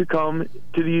allowed to come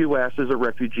to the U.S. as a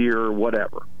refugee or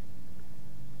whatever.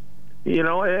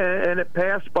 And it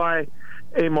passed by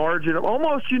a margin of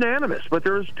almost unanimous, but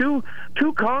there was two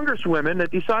congresswomen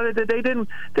that decided that they didn't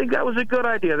think that was a good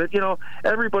idea, that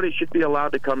everybody should be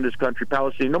allowed to come to this country,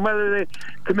 Palestine, no matter they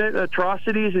commit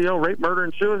atrocities, rape, murder,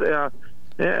 and suicide,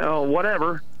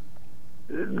 whatever.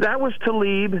 That was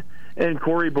Tlaib and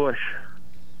Cori Bush.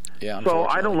 Yeah, so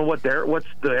I don't know what's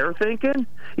they're thinking.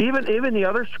 Even the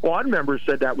other squad members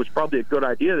said that was probably a good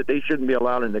idea, that they shouldn't be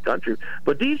allowed in the country.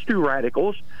 But these two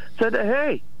radicals said that,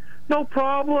 hey, no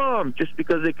problem. Just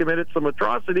because they committed some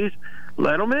atrocities,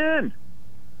 let them in.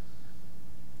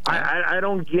 I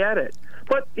don't get it.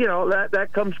 But that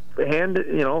comes hand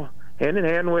in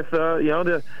hand with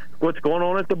what's going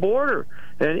on at the border.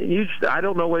 And I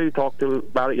don't know whether you talked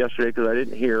about it yesterday, because I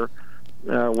didn't hear,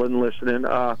 wasn't listening.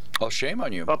 Shame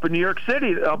on you. Up in New York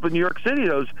City,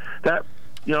 that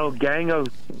gang of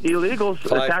illegals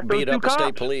attacked those beat two up cops. the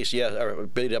state police. Yeah, or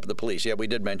beat up the police. Yeah, we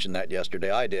did mention that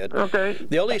yesterday. I did. Okay.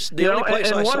 The only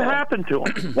place I saw. What happened to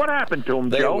them? What happened to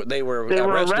them, Joe? They were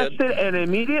arrested and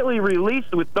immediately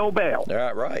released with no bail.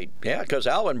 Right. Yeah, because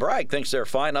Alvin Bragg thinks they're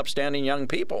fine, upstanding young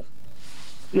people.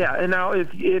 Yeah, and now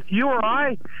if you or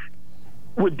I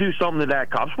would do something to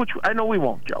that cops, which I know we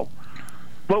won't, Joe,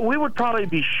 but we would probably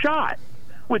be shot,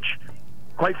 which,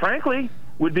 quite frankly,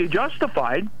 would be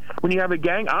justified when you have a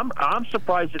gang. I'm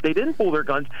surprised that they didn't pull their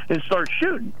guns and start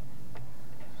shooting.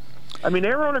 I mean, they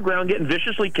were on the ground getting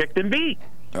viciously kicked and beat.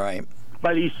 Right.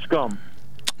 By these scum.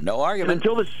 No argument. And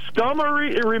until the scum are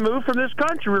removed from this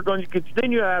country, we're going to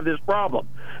continue to have this problem.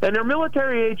 And they're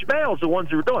military-age males, the ones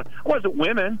who were doing it. It wasn't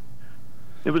women.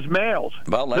 It was males.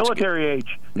 Well, military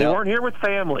age. They weren't here with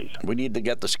families. We need to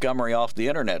get the scummery off the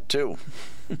internet, too.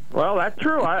 Well, that's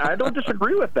true. I don't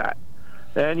disagree with that.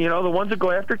 And, the ones that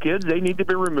go after kids, they need to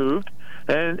be removed.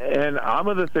 And I'm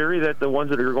of the theory that the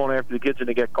ones that are going after the kids and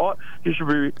they get caught, they should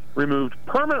be removed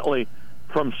permanently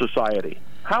from society.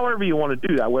 However you want to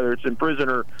do that, whether it's in prison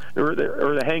or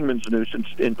the hangman's noose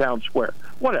in town square,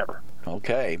 whatever.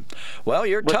 Okay. Well,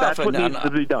 you're but tough. That's what needs to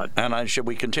be done. And should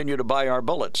we continue to buy our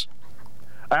bullets?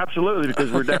 Absolutely,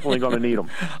 because we're definitely going to need them.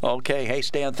 Okay. Hey,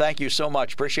 Stan, thank you so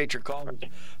much. Appreciate your call.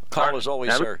 Call as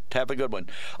always, sir. Have a good one.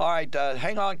 All right,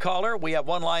 hang on, caller. We have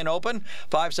one line open,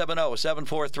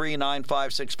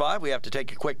 570-743-9565. We have to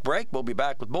take a quick break. We'll be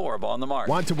back with more of On the Mark.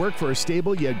 Want to work for a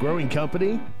stable yet growing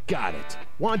company? Got it.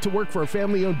 Want to work for a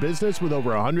family-owned business with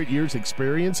over 100 years'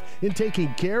 experience in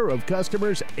taking care of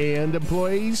customers and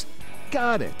employees?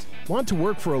 Got it. Want to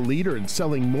work for a leader in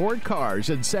selling more cars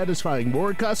and satisfying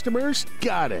more customers?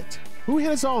 Got it. Who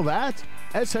has all that?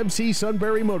 SMC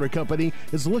Sunbury Motor Company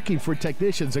is looking for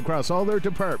technicians across all their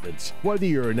departments. Whether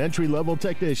you're an entry-level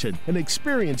technician, an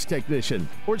experienced technician,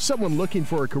 or someone looking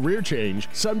for a career change,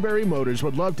 Sunbury Motors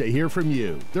would love to hear from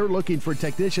you. They're looking for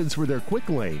technicians for their quick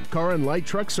lane, car and light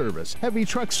truck service, heavy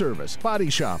truck service, body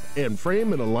shop, and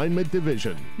frame and alignment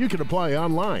division. You can apply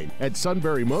online at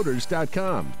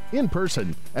sunburymotors.com, in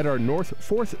person at our North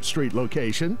 4th Street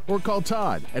location, or call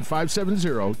Todd at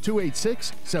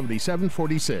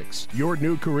 570-286-7746. Your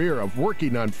new career of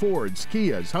working on Fords,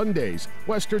 Kias, Hyundais,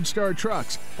 Western Star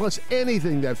trucks, plus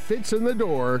anything that fits in the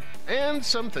door, and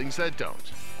some things that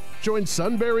don't. Join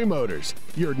Sunbury Motors.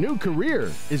 Your new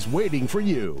career is waiting for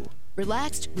you.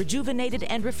 Relaxed, rejuvenated,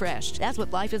 and refreshed. That's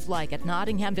what life is like at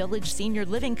Nottingham Village Senior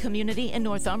Living Community in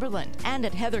Northumberland. And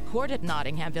at Heather Court at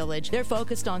Nottingham Village, they're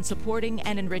focused on supporting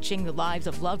and enriching the lives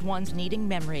of loved ones needing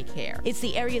memory care. It's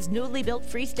the area's newly built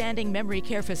freestanding memory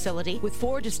care facility with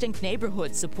 4 distinct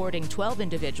neighborhoods supporting 12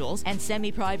 individuals and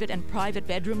semi-private and private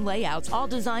bedroom layouts, all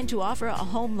designed to offer a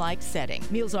home-like setting.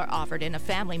 Meals are offered in a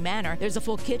family manner. There's a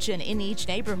full kitchen in each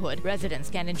neighborhood. Residents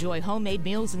can enjoy homemade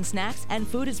meals and snacks, and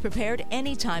food is prepared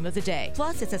any time of the day.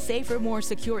 Plus, it's a safer, more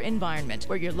secure environment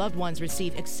where your loved ones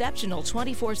receive exceptional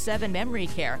 24/7 memory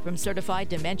care from certified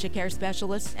dementia care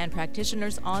specialists and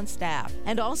practitioners on staff.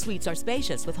 And all suites are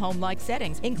spacious with home-like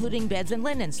settings, including beds and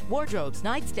linens, wardrobes,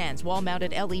 nightstands,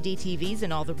 wall-mounted LED TVs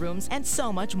in all the rooms, and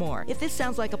so much more. If this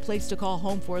sounds like a place to call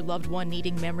home for a loved one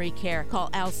needing memory care, call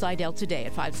Al Seidel today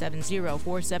at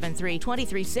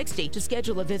 570-473-2360 to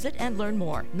schedule a visit and learn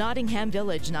more. Nottingham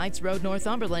Village, Knights Road,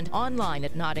 Northumberland, online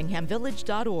at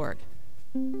nottinghamvillage.org.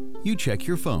 You check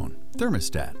your phone,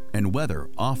 thermostat, and weather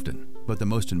often, but the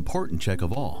most important check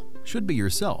of all should be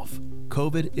yourself.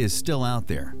 COVID is still out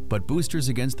there, but boosters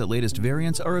against the latest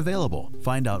variants are available.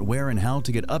 Find out where and how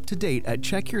to get up to date at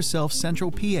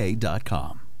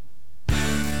checkyourselfcentralpa.com.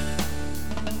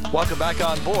 Welcome back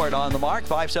on board On the Mark,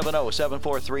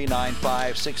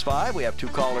 570-743-9565. We have 2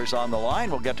 callers on the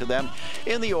line. We'll get to them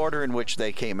in the order in which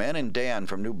they came in. And Dan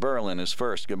from New Berlin is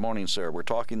first. Good morning, sir. We're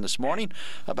talking this morning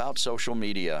about social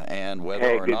media and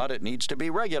whether or not it needs to be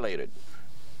regulated.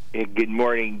 Hey, good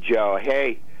morning, Joe.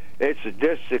 Hey, it's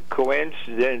just a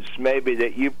coincidence maybe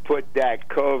that you put that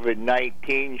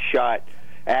COVID-19 shot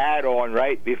ad on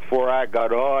right before I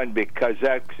got on, because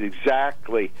that's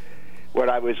exactly what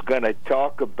I was going to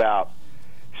talk about.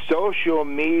 Social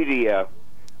media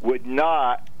would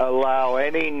not allow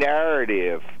any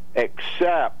narrative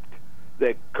except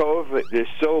the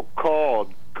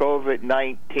so-called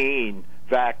COVID-19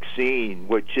 vaccine,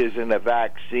 which isn't a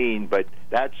vaccine, but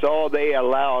that's all they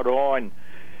allowed on.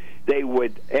 They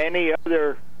would, any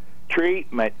other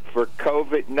treatment for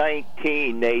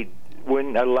COVID-19, they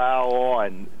wouldn't allow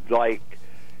on. Like,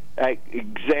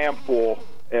 example,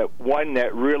 one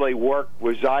that really worked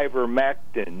was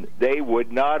ivermectin. They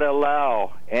would not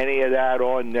allow any of that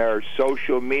on their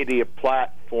social media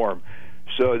platform.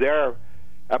 So they're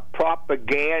a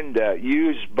propaganda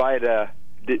used by the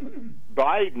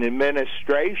Biden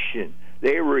administration.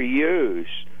 They were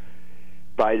used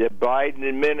by the Biden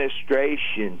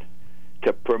administration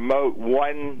to promote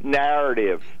one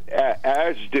narrative,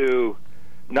 as do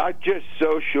not just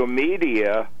social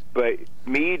media, but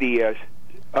media,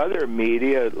 other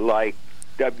media like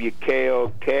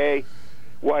WKOK,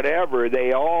 whatever.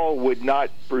 They all would not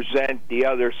present the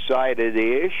other side of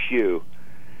the issue,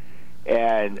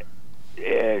 and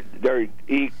they're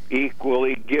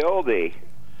equally guilty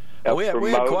of we had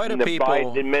quite a the people,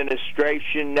 Biden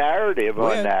administration narrative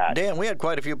on that. Dan, we had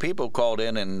quite a few people called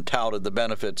in and touted the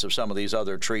benefits of some of these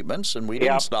other treatments, and we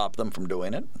didn't stop them from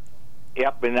doing it.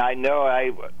 Yep, and I know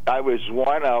I was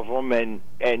one of them, and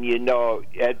you know,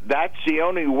 that's the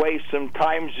only way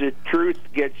sometimes the truth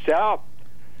gets out.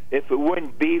 If it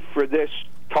wouldn't be for this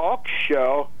talk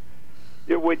show,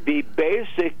 it would be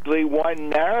basically one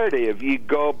narrative. You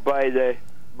go by the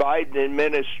Biden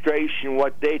administration,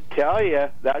 what they tell you,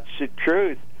 that's the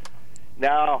truth.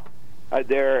 Now,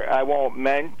 I won't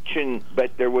mention,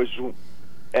 but there's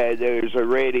a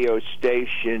radio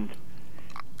station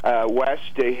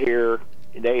west of here.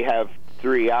 They have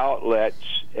 3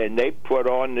 outlets, and they put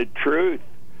on the truth.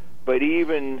 But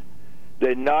even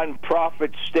the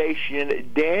non-profit station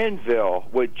at Danville,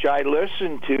 which I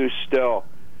listen to still,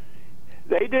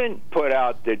 they didn't put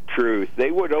out the truth.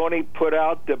 They would only put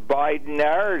out the Biden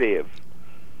narrative.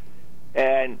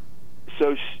 And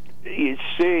so you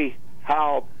see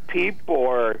how people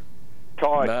are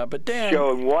but Dan,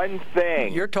 showing one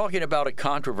thing. You're talking about a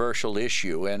controversial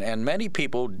issue, and many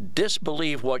people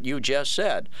disbelieve what you just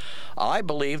said. I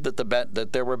believe that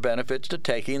that there were benefits to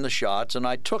taking the shots, and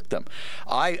I took them.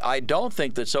 I don't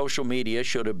think that social media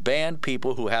should have banned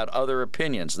people who had other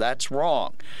opinions. That's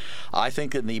wrong. I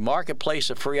think in the marketplace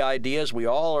of free ideas, we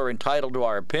all are entitled to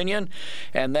our opinion,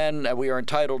 and then we are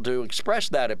entitled to express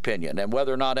that opinion. And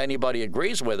whether or not anybody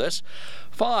agrees with us,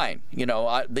 fine. You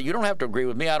know, you don't have to agree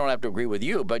with me. I don't have to agree with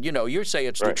you. But, you know, you say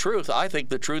it's the truth. I think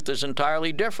the truth is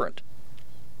entirely different.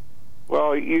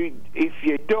 Well, if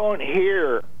you don't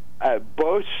hear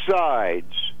both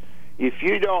sides, if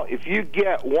you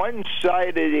get one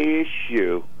side of the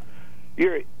issue,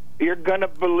 you're going to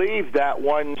believe that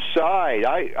one side.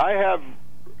 I have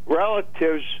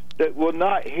relatives that will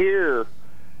not hear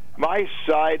my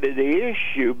side of the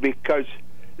issue because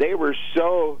they were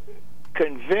so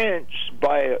convinced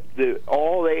by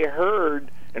all they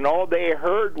heard, and all they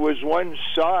heard was one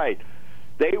side.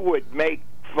 They would make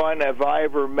fun of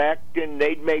ivermectin.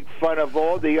 They'd make fun of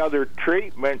all the other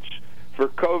treatments for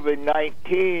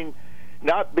COVID-19,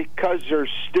 not because they're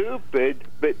stupid,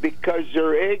 but because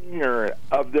they're ignorant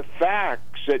of the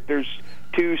facts that there's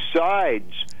two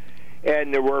sides.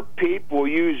 And there were people who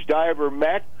used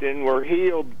ivermectin were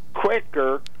healed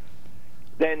quicker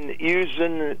than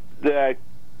using the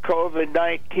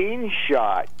COVID-19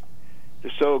 shot.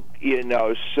 So, you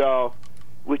know,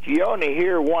 if you only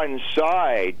hear one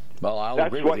side, well,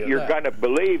 that's what you're going to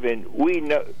believe in. We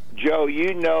know, Joe,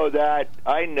 you know that,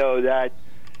 I know that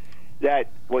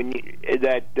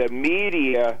the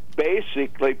media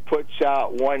basically puts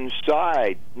out one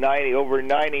side. Over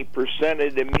 90%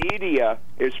 of the media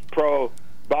is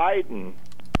pro-Biden.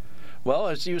 Well,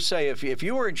 as you say, if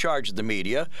you were in charge of the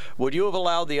media, would you have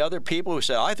allowed the other people who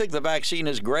say, I think the vaccine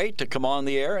is great, to come on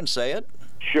the air and say it?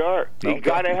 Sure. Okay. You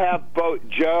got to have both,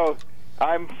 Joe.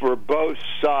 I'm for both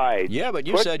sides. Yeah, but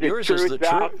you said yours is the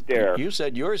truth. There. You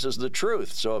said yours is the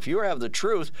truth. So if you have the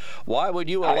truth, why would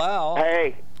you allow?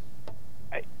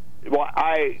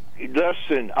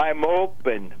 Listen, I'm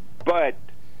open, but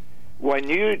when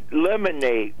you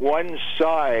eliminate one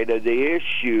side of the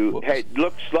issue, it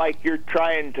looks like you're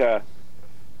trying to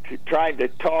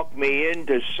talk me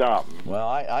into something. Well,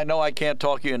 I know I can't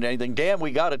talk you into anything. Dan,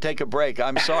 we got to take a break.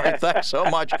 I'm sorry. Thanks so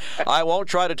much. I won't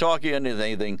try to talk you into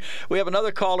anything. We have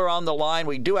another caller on the line.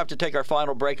 We do have to take our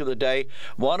final break of the day.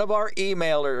 One of our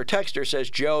emailer or texter says,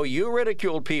 Joe, you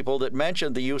ridiculed people that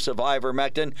mentioned the use of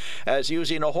ivermectin as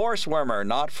using a horse wormer,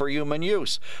 not for human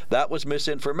use. That was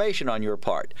misinformation on your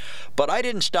part. But I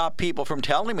didn't stop people from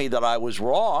telling me that I was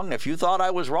wrong. If you thought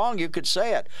I was wrong, you could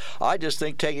say it. I just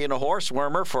think taking a horse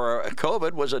wormer for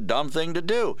COVID was a dumb thing to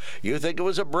do. You think it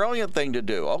was a brilliant thing to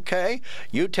do. Okay,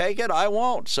 you take it, I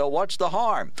won't. So what's the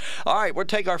harm? All right, we'll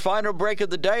take our final break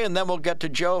of the day, and then we'll get to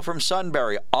Joe from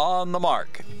Sunbury on the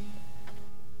mark.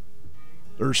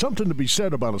 There's something to be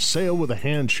said about a sale with a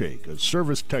handshake, a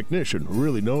service technician who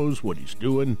really knows what he's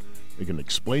doing. They can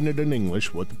explain it in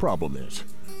English what the problem is.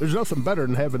 There's nothing better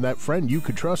than having that friend you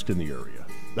could trust in the area.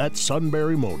 That's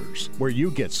Sunbury Motors, where you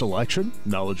get selection,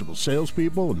 knowledgeable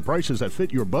salespeople, and prices that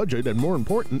fit your budget, and more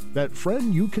important, that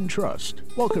friend you can trust.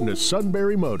 Welcome to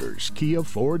Sunbury Motors, Kia,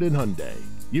 Ford, and Hyundai.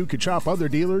 You could shop other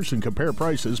dealers and compare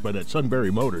prices, but at Sunbury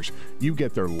Motors, you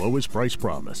get their lowest price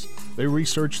promise. They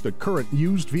research the current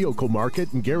used vehicle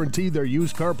market and guarantee their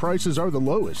used car prices are the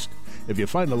lowest. If you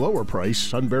find a lower price,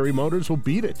 Sunbury Motors will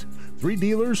beat it. 3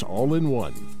 dealers all in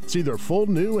one. See their full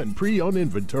new and pre-owned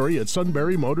inventory at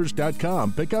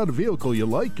sunburymotors.com. Pick out a vehicle you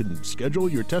like and schedule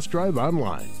your test drive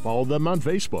online. Follow them on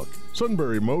Facebook.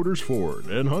 Sunbury Motors Ford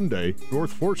and Hyundai,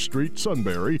 North 4th Street,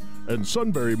 Sunbury, and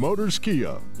Sunbury Motors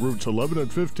Kia, routes 11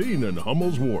 and 15 in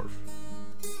Hummel's Wharf.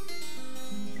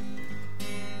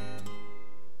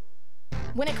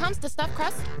 When it comes to stuffed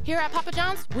crust, here at Papa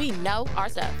John's, we know our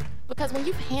stuff. Because when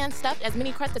you've hand-stuffed as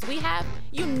many crusts as we have,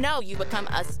 you know you become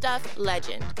a stuffed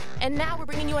legend. And now we're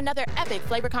bringing you another epic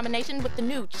flavor combination with the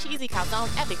new Cheesy Calzone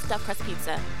Epic Stuffed Crust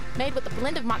Pizza. Made with a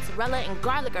blend of mozzarella and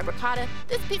garlic or ricotta,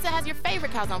 this pizza has your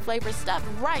favorite calzone flavors stuffed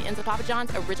right into Papa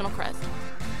John's original crust.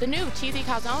 The new Cheesy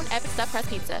Calzone Epic Stuffed Crust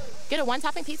Pizza. Get a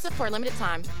one-topping pizza for a limited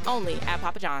time, only at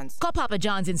Papa John's. Call Papa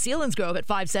John's in Selinsgrove at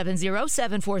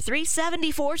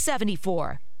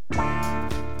 570-743-7474.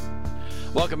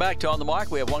 Welcome back to On the Mark.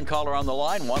 We have one caller on the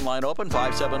line, one line open,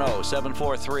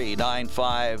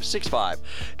 570-743-9565.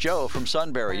 Joe from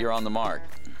Sunbury, you're on the mark.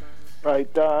 Right.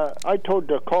 I told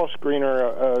the call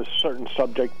screener a certain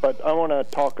subject, but I want to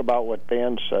talk about what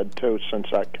Dan said, too, since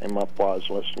that came up while I was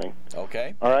listening.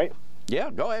 Okay. All right?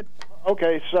 Yeah, go ahead.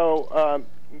 Okay, so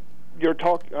you're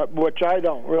talking, which I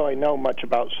don't really know much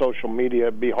about social media.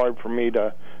 It'd be hard for me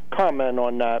to comment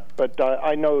on that, but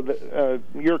I know that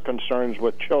your concerns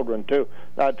with children too.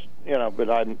 That's but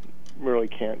I really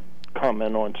can't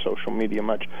comment on social media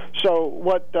much. So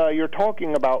what you're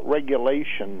talking about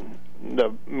regulation,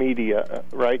 the media,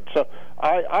 right? So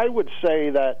I would say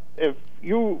that if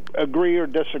you agree or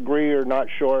disagree or not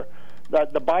sure,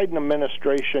 that the Biden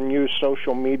administration used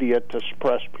social media to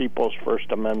suppress people's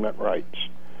First Amendment rights.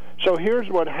 So here's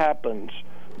what happens,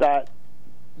 that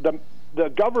the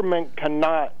government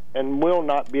cannot and will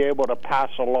not be able to pass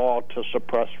a law to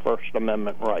suppress First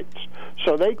Amendment rights.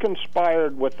 So they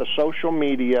conspired with the social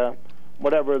media,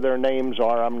 whatever their names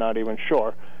are, I'm not even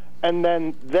sure, and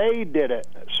then they did it.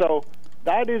 So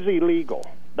that is illegal.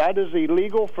 That is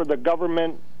illegal for the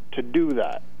government to do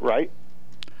that, right?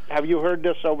 Have you heard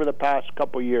this over the past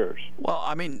couple years? Well,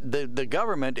 I mean, the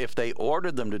government, if they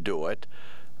ordered them to do it,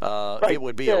 right. It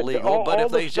would be illegal. But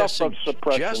if they just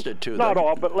suggested to them... Not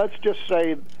all, but let's just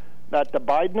say that the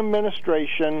Biden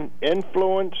administration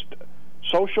influenced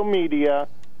social media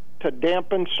to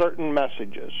dampen certain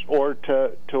messages or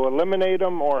to eliminate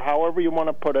them, or however you want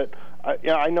to put it.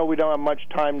 I know we don't have much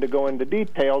time to go into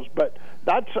details, but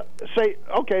let's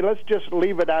just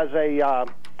leave it as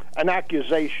an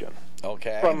accusation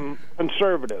from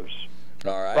conservatives.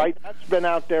 All right. Right? That's been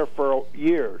out there for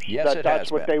years. Yes,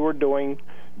 that's what they were doing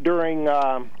during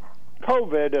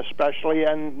COVID especially,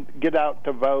 and get out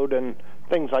to vote and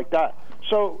things like that.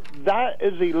 So that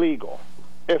is illegal.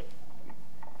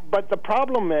 But the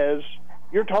problem is,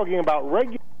 you're talking about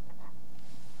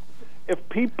if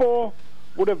people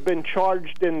would have been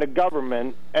charged in the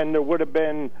government and there would have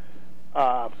been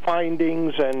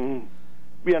findings and,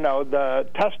 the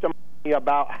testimony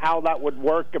about how that would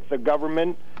work if the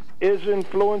government is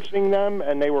influencing them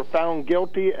and they were found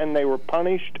guilty and they were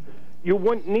punished, you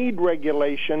wouldn't need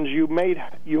regulations. You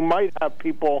might have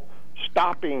people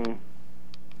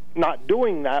not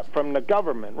doing that from the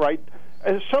government, right?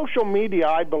 And social media,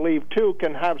 I believe, too,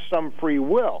 can have some free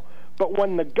will. But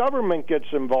when the government gets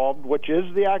involved, which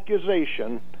is the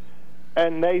accusation,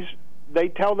 and they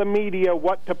tell the media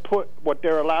what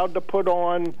they're allowed to put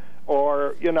on,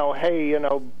 or, hey,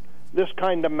 this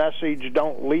kind of message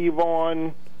don't leave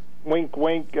on, wink,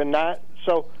 wink, and that.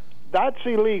 So that's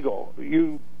illegal.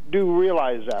 You do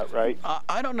realize that, right?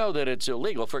 I don't know that it's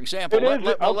illegal. For example,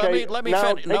 let me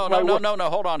finish. No,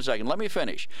 hold on a second. Let me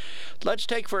finish. Let's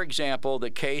take, for example, the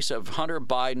case of Hunter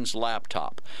Biden's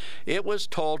laptop. It was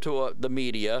told to the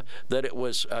media that it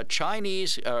was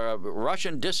Chinese,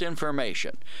 Russian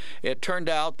disinformation. It turned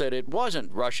out that it wasn't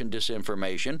Russian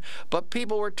disinformation, but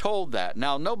people were told that.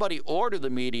 Now, nobody ordered the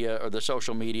media or the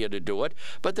social media to do it,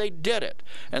 but they did it.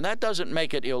 And that doesn't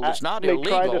make it illegal. It's not illegal. They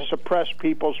try to suppress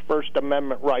people's First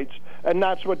Amendment rights. And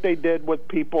that's what they did with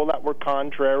people that were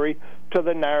contrary to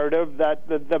the narrative that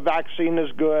the vaccine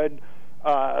is good,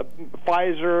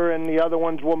 Pfizer and the other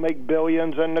ones will make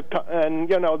billions, and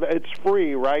it's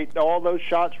free, right? All those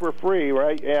shots were free,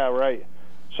 right? Yeah, right.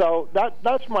 So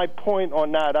that's my point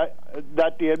on that.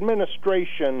 That the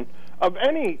administration of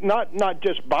any, not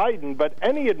just Biden, but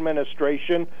any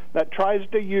administration that tries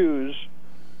to use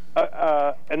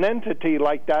an entity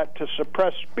like that to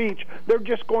suppress speech, they're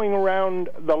just going around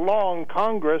the law in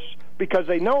Congress because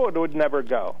they know it would never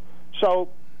go. So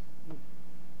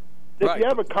if you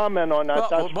have a comment on that,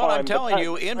 that's fine. Well, I'm telling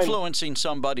you, influencing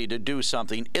somebody to do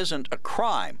something isn't a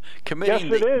crime. Yes,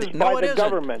 it is by the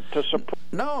government to support.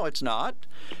 No, it's not.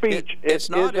 Speech is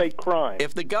a crime.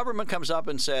 If the government comes up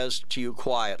and says to you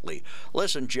quietly,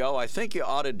 listen, Joe, I think you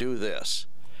ought to do this,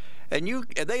 and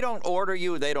they don't order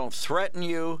you, they don't threaten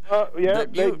you.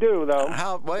 They do, though.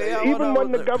 Even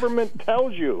when the government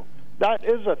tells you, that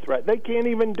is a threat. They can't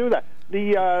even do that.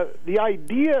 The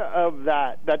idea of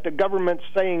that the government's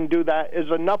saying do that is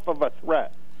enough of a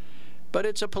threat. But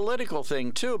it's a political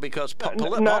thing, too, because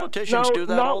politicians do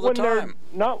that all the time.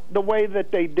 Not the way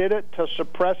that they did it to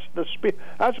suppress the speech.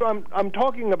 That's what I'm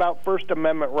talking about, First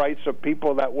Amendment rights of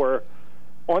people that were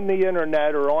on the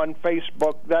Internet or on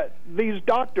Facebook, that these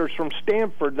doctors from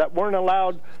Stanford that weren't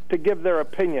allowed to give their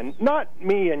opinion. Not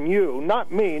me and you,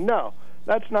 not me, no.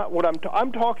 That's not what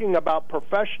I'm talking about.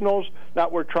 Professionals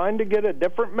that were trying to get a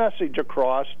different message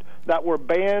across that were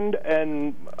banned,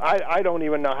 and I don't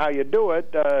even know how you do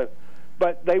it,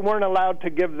 but they weren't allowed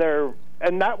to give their,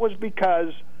 and that was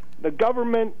because the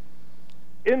government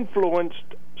influenced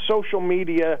social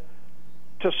media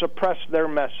to suppress their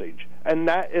message, and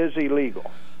that is illegal.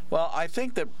 Well, I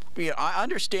think that I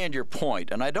understand your point,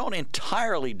 and I don't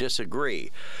entirely disagree.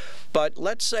 But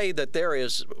let's say that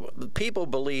people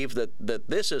believe that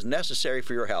this is necessary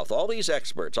for your health. All these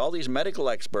experts, all these medical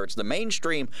experts, the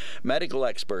mainstream medical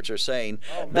experts are saying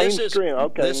this is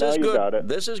good.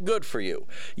 This is good for you.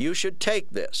 You should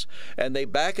take this. And they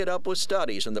back it up with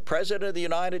studies. And the President of the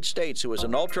United States, who is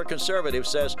an ultra-conservative,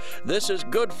 says this is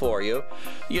good for you.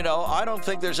 I don't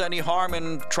think there's any harm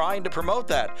in trying to promote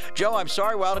that. Joe, I'm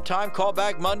sorry we're out of time. Call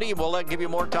back Monday. We'll give you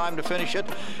more time to finish it.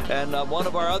 And one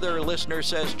of our other listeners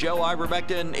says, Joe,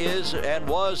 ivermectin is and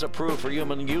was approved for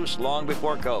human use long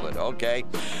before COVID. Okay.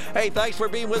 Hey, thanks for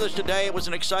being with us today. It was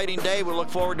an exciting day. We look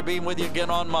forward to being with you again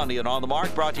on Monday. And On the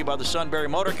Mark, brought to you by the Sunbury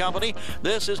Motor Company.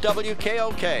 This is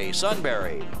WKOK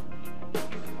Sunbury.